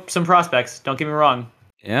to give up some prospects. Don't get me wrong.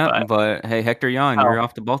 yeah, but hey, Hector Yan, you're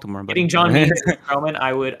off to Baltimore, buddy. Getting John Means and Stroman,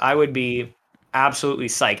 I would be absolutely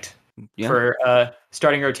psyched for a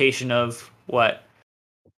starting rotation of what?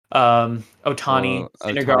 Otani,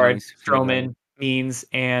 Syndergaard, Stroman, Means,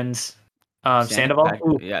 and Sandoval.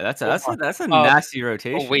 Ooh. Yeah, that's a nasty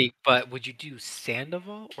rotation. Oh wait, but would you do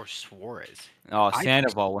Sandoval or Suarez? Oh,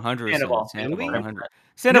 Sandoval, 100%. Sandoval, 100.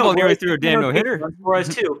 Sandoval nearly threw a damn no hitter.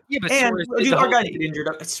 Suarez too. Yeah, but and Suarez our guys get injured.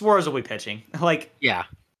 Suarez will be pitching. Like yeah,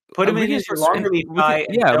 put him in as your long relief guy.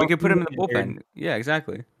 Yeah, we could put him in the bullpen. Yeah,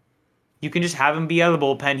 exactly. You can just have him be out of the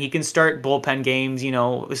bullpen. He can start bullpen games. You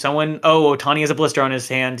know, Otani has a blister on his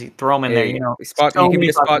hand. Throw him in there. You know, he can be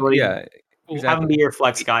a spot. Yeah, exactly. Have him be your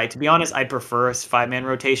flex guy. To be honest, I prefer a 5-man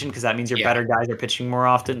rotation because that means your better guys are pitching more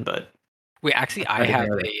often. But wait, actually, I have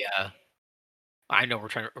I know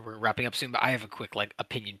we're wrapping up soon, but I have a quick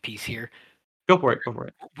opinion piece here. Go for it.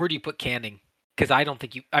 Where do you put Canning? Because I don't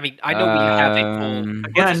think you. I mean, I know we have a full.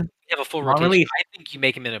 Again, have a full rotation. Relief. I think you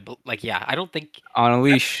make him in a I don't think on a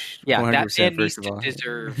leash. Yeah, that man needs to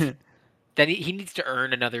deserve. Then he needs to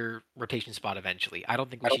earn another rotation spot eventually. I don't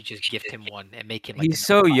think we should just gift him one and make him. He's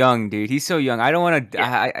so young, dude. He's so young. I don't want to.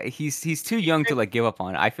 Yeah. He's too young to give up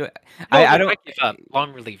on. I feel. I don't give up.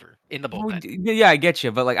 Long reliever in the bullpen. Yeah, I get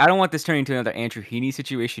you, but I don't want this turning into another Andrew Heaney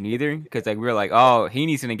situation either. Because we're oh,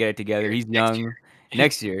 Heaney's gonna get it together. He's young.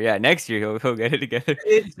 Next year, he'll get it together.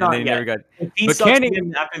 It's not yet. If he sucks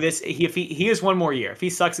again after this, if he has one more year. If he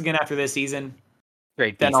sucks again after this season,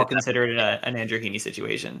 then I'll consider it an Andrew Heaney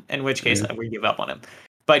situation. In which case, we give up on him.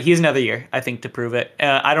 But he has another year, I think, to prove it.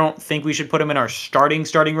 I don't think we should put him in our starting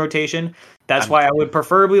rotation. That's why I would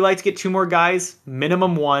preferably like to get 2 more guys,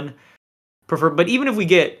 minimum 1. But even if we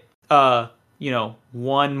get,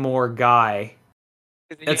 one more guy,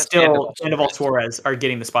 that's still Sandoval, Suarez are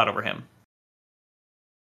getting the spot over him.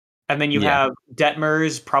 And then you have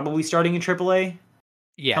Detmers probably starting in AAA.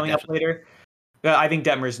 Yeah, coming up later. I think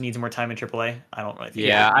Detmers needs more time in AAA. I don't really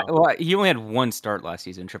think. He only had 1 start last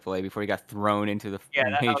season in AAA before he got thrown into the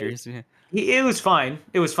majors. It was fine.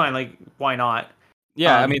 It was fine. Why not?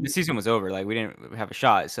 Yeah, I mean the season was over. We didn't have a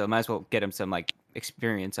shot, so might as well get him some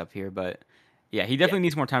experience up here. But yeah, he definitely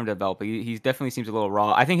needs more time to develop. He definitely seems a little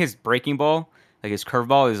raw. I think his breaking ball, his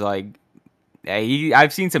curveball, is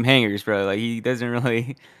I've seen some hangers, bro. He doesn't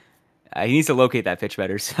really. He needs to locate that pitch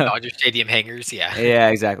better. So Dodger Stadium hangers, yeah. Yeah,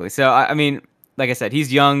 exactly. So I mean, like I said,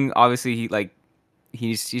 he's young. Obviously,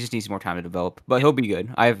 he just needs more time to develop, but he'll be good.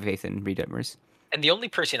 I have faith in Reed Detmers. And the only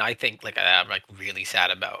person I think I'm really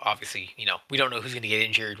sad about, obviously, we don't know who's going to get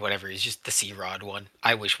injured, whatever, is just the C-Rod one.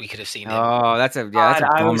 I wish we could have seen him. Oh, that's a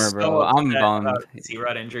bummer, bro. I'm bummed about the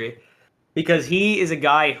C-Rod injury because he is a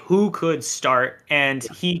guy who could start, and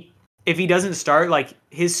if he doesn't start,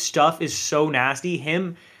 his stuff is so nasty.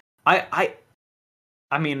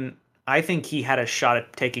 I mean, I think he had a shot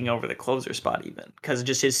at taking over the closer spot even because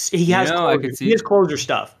just he has closer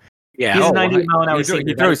stuff. Yeah, he's 90 mile an hour sinker.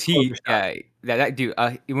 He throws heat. Yeah, that dude.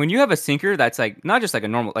 When you have a sinker that's not just a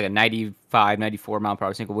normal a 95, 94 mile per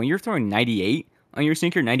hour sinker. When you're throwing 98 on your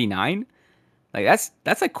sinker, 99, that's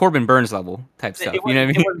Corbin Burns level type stuff. You know what I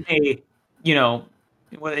mean?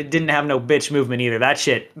 It wasn't it didn't have no bitch movement either. That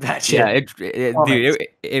shit. Yeah,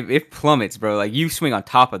 it plummets, bro. You swing on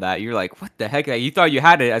top of that, you're like, what the heck? You thought you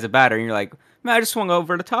had it as a batter, and you're like, man, I just swung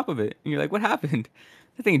over the top of it, and you're like, what happened?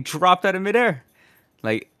 That thing dropped out of midair.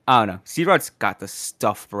 I don't know. C-Rod's got the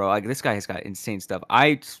stuff, bro. This guy has got insane stuff.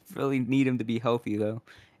 I just really need him to be healthy, though.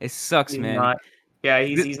 It sucks, man.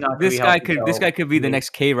 He's not. This guy could be the next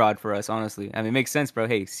K-Rod for us, honestly. I mean, it makes sense, bro.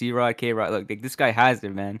 Hey, C-Rod, K-Rod. Look, this guy has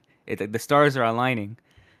it, man. The stars are aligning.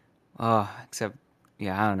 Except, I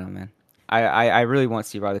don't know, man. I really want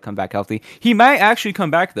C-Rod to come back healthy. He might actually come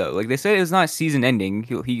back though. They said it's not season ending.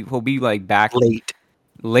 He'll be back late.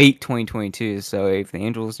 late 2022. So if the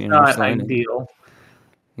Angels, are Not slowing it, ideal.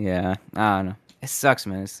 yeah, I don't know. It sucks,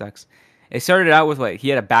 man. It sucks. It started out with he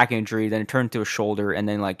had a back injury, then it turned to a shoulder, and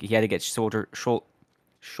then he had to get shoulder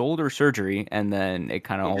surgery, and then it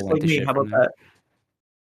kind of all Just went like to me. shit How from about there.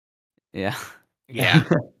 that? Yeah, Yeah.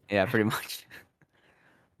 yeah, pretty much.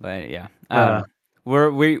 But yeah, I don't Uh,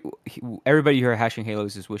 know. Everybody here at Hashing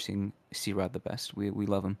Halos is wishing C-Rod the best. We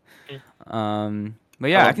love him. But I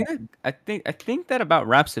yeah, I love think I think that about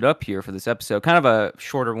wraps it up here for this episode. Kind of a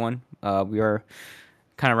shorter one. We are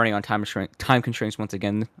kind of running on time constraints once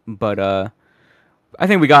again, but I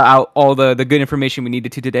think we got out all the good information we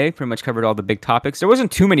needed to today. Pretty much covered all the big topics. There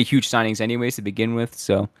wasn't too many huge signings anyways to begin with,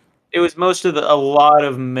 so it was most of a lot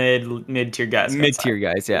of mid tier guys got mid signed. tier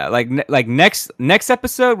guys, yeah. Like next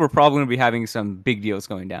episode, we're probably gonna be having some big deals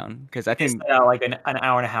going down because I It's think like an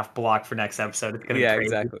hour and a half block for next episode. It's gonna be yeah, crazy.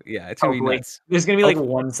 exactly, yeah, it's gonna be Hopefully, nuts. there's gonna be like Hope-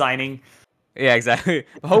 one signing. Yeah, exactly.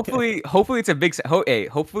 Hopefully it's a big. Hey,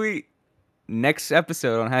 hopefully next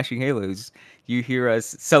episode on Hashing Halos, you hear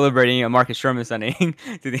us celebrating a Marcus Stroman signing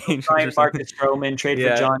to the Angels or Sign something. Marcus Stroman, trade for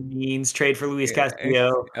Yeah. John Means, trade for Luis Yeah.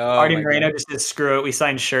 Castillo. Oh Artie my Moreno god. just said screw it. We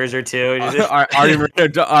signed Scherzer too.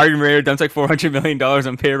 Artie Moreno dumps like $400 million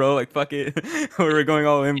on payroll. Like fuck it, we're going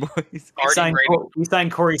all in, boys. We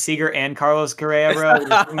signed Corey Seager and Carlos Correa, bro.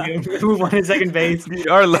 Who won at second base? Dude,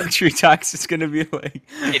 our luxury tax is gonna be like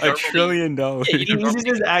 $1 trillion.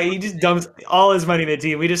 He just dumps all his money in the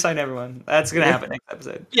team. We just signed everyone. That's gonna happen next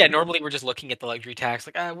episode. Yeah, normally we're just looking at the luxury tax,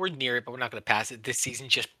 like, we're near it, but we're not going to pass it. This season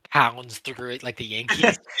just pounds through it like the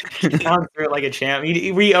Yankees. On through it like a champ.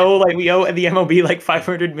 We owe the MLB like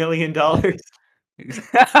 $500 million.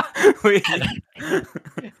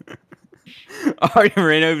 Artie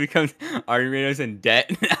Moreno's in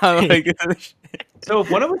debt now. So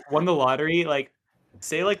if one of us won the lottery, like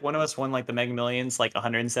say like one of us won like the Mega Millions, like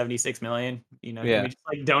 176 million, can Yeah. we just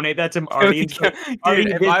like donate that to Artie? Dude, Artie,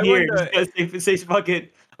 if get I here. won Just say fuck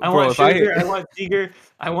it. I Bro, want if I- Scherzer, I want Seager,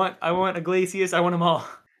 I want Iglesias, I want them all.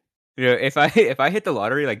 Yeah, if I hit the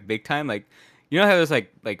lottery like big time, like how there's there's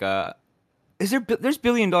 $1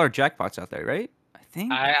 billion jackpots out there, right? I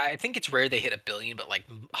think I think it's rare they hit $1 billion, but like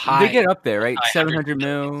they high. get up there, right? high 700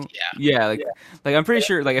 mil. millions, Yeah, like I'm pretty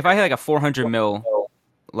sure like if I had like a 400 mil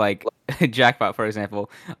like jackpot, for example,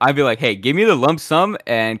 I'd be like, hey, give me the lump sum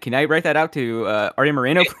and can I write that out to Artie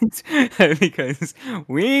Moreno, please? Because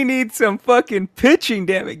we need some fucking pitching,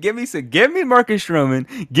 damn it. Give me Marcus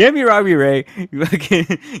Stroman, give me Robbie Ray,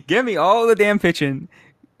 give me all the damn pitching.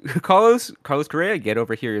 Carlos Correa, get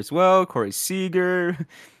over here as well. Corey Seager,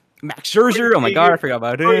 Max Scherzer. Oh my god, I forgot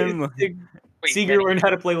about him. Seager learned how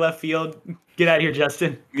to play left field. Get out of here,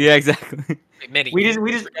 Justin. Yeah, exactly. Manny, We just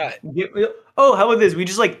how about this? We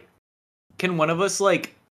just like, can one of us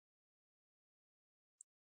like,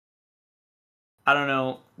 I don't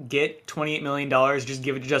know, get $28 million, just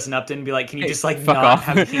give it to Justin Upton and be like, can you just like fuck not off.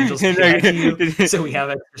 have the Angels get back to you so we have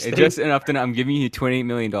extra space? Justin Upton, I'm giving you $28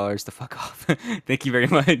 million to fuck off. Thank you very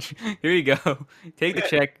much. Here you go. Take the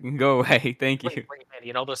check and go away. Thank you. wait, Manny,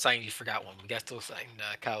 and all those signings you forgot one. We got to sign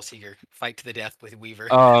Kyle Seager, fight to the death with Weaver.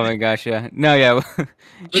 Oh my gosh, yeah. No, yeah.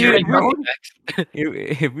 Dude,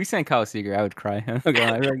 If we sent Kyle Seager, I would cry. I'm not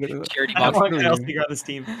gonna lie. charity I box, want Kyle Seager on this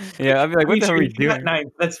team. Yeah, I'd be like, what the hell are we Keep him at doing?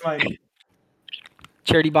 9. That's fine.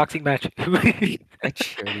 charity boxing match. A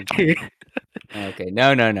charity. Okay,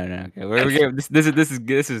 no. Okay, we're getting,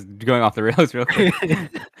 this is going off the rails real quick.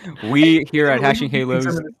 We here at Hashing Halos.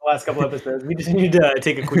 Some of the last couple episodes, we just need to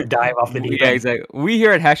take a quick dive off the deep Yeah, end. exactly. We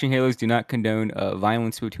here at Hashing Halos do not condone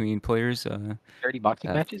violence between players. charity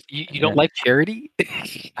boxing matches? You yeah. don't like charity?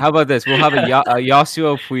 How about this? We'll have a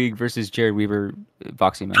Yasuo Puig versus Jared Weaver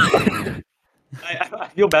boxing match. I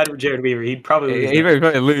feel bad for Jared Weaver. He'd probably He would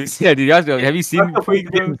probably lose. Yeah, dude. Yasuo, have you seen Puig,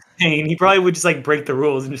 bro? insane. He probably would just like break the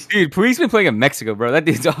rules and just. Dude, Puig's been playing in Mexico, bro. That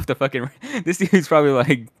dude's off the fucking. This dude's probably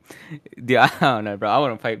like, dude, I don't know, bro. I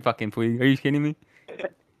want to fight fucking Puig. Are you kidding me?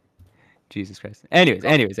 Jesus Christ. Anyways.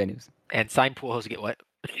 And sign Pujols get what?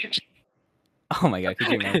 Oh my god, could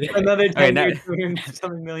you imagine? Another Okay, 10 now- year,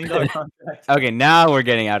 $200 million contract. Okay, now we're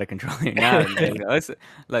getting out of control here. Now, let's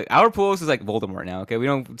like our Pujols is like Voldemort now. Okay, we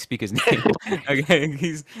don't speak his name. Okay,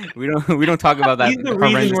 we don't talk about that. He's the reason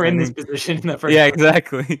horrendous we're in this thing. position in the first Yeah, place.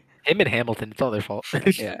 exactly. Him and Hamilton, it's all their fault.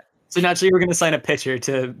 Yeah. So naturally, we're going to sign a pitcher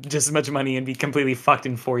to just as much money and be completely fucked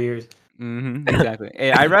in 4 years. Exactly.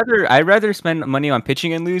 Hey, I'd rather spend money on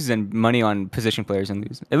pitching and lose than money on position players and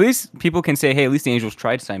lose. At least people can say, hey, at least the Angels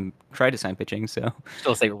tried to sign pitching. So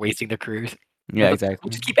Still say we're wasting their careers. yeah, We'll exactly.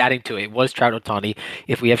 just keep adding to it. It was Trout Otani.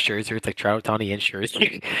 If we have Scherzer, it's like Trout Otani and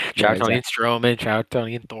Scherzer. Trout Otani and Stroman, Trout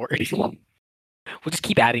Otani and Thor. We'll just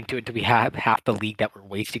keep adding to it until we have half the league that we're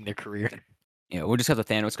wasting their career. Yeah, we'll just have the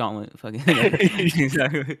Thanos gauntlet. Fucking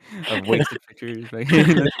exactly. Of wasted pictures.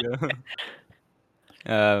 Fucking, let's go.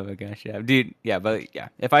 Oh my gosh, yeah, dude, yeah, but yeah,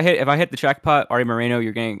 if I hit the jackpot, Ari Moreno,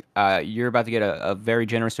 you're about to get a very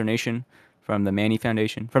generous donation from the Manny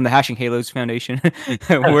Foundation, from the Hashing Halos Foundation.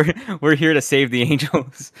 we're here to save the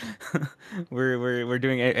Angels. we're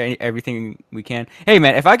doing everything we can. Hey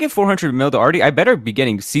man, if I get 400 mil to Artie, I better be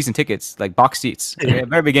getting season tickets, like box seats. Okay, I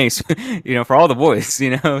better be getting, for all the boys,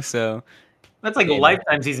 So That's like yeah,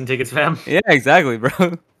 lifetime season tickets, fam. yeah, exactly,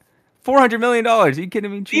 bro. $400 million. Are you kidding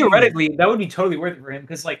me? Jeez. Theoretically, that would be totally worth it for him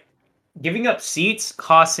because like giving up seats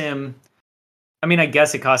costs him. I mean, I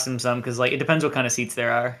guess it costs him some because like it depends what kind of seats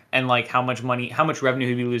there are and like how much revenue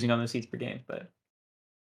he'd be losing on those seats per game. But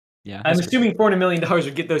Yeah, I'm that's true. assuming $400 million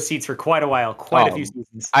would get those seats for quite a while, quite a few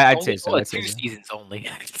seasons. I'd say so. Well, I'd say two so. seasons only.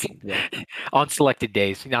 Yeah. On selected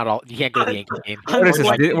days. Not all. You can't go to the Yankee game. What is this?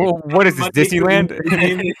 Unselected What is this? Monday through Disneyland?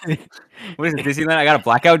 Wednesday What is this? Disneyland? I got a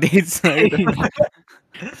blackout dates. Like,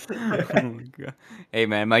 oh my God. Hey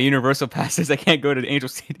man, my Universal pass says I can't go to the Angel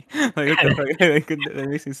City. Like what the fuck? Like, that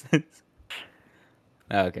makes no sense.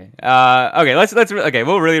 Okay. Okay. Okay.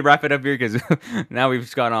 We'll really wrap it up here because now we've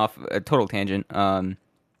just gone off a total tangent.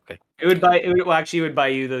 It would buy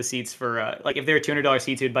you those seats for like if they were $200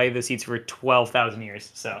 seats, it would buy you those seats for 12,000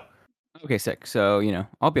 years. So Okay, sick. So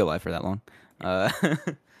I'll be alive for that long.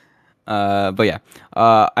 Uh, but yeah,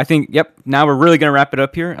 I think yep. Now we're really gonna wrap it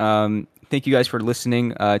up here. Thank you guys for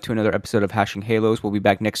listening to another episode of Hashing Halos. We'll be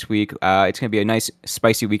back next week. It's gonna be a nice,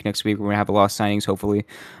 spicy week next week. We're gonna have a lot of signings. Hopefully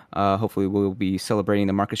we'll be celebrating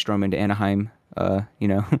the Marcus Stroman to Anaheim.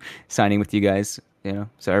 Signing with you guys.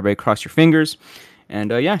 So everybody cross your fingers.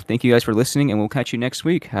 And yeah, thank you guys for listening, and we'll catch you next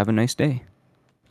week. Have a nice day.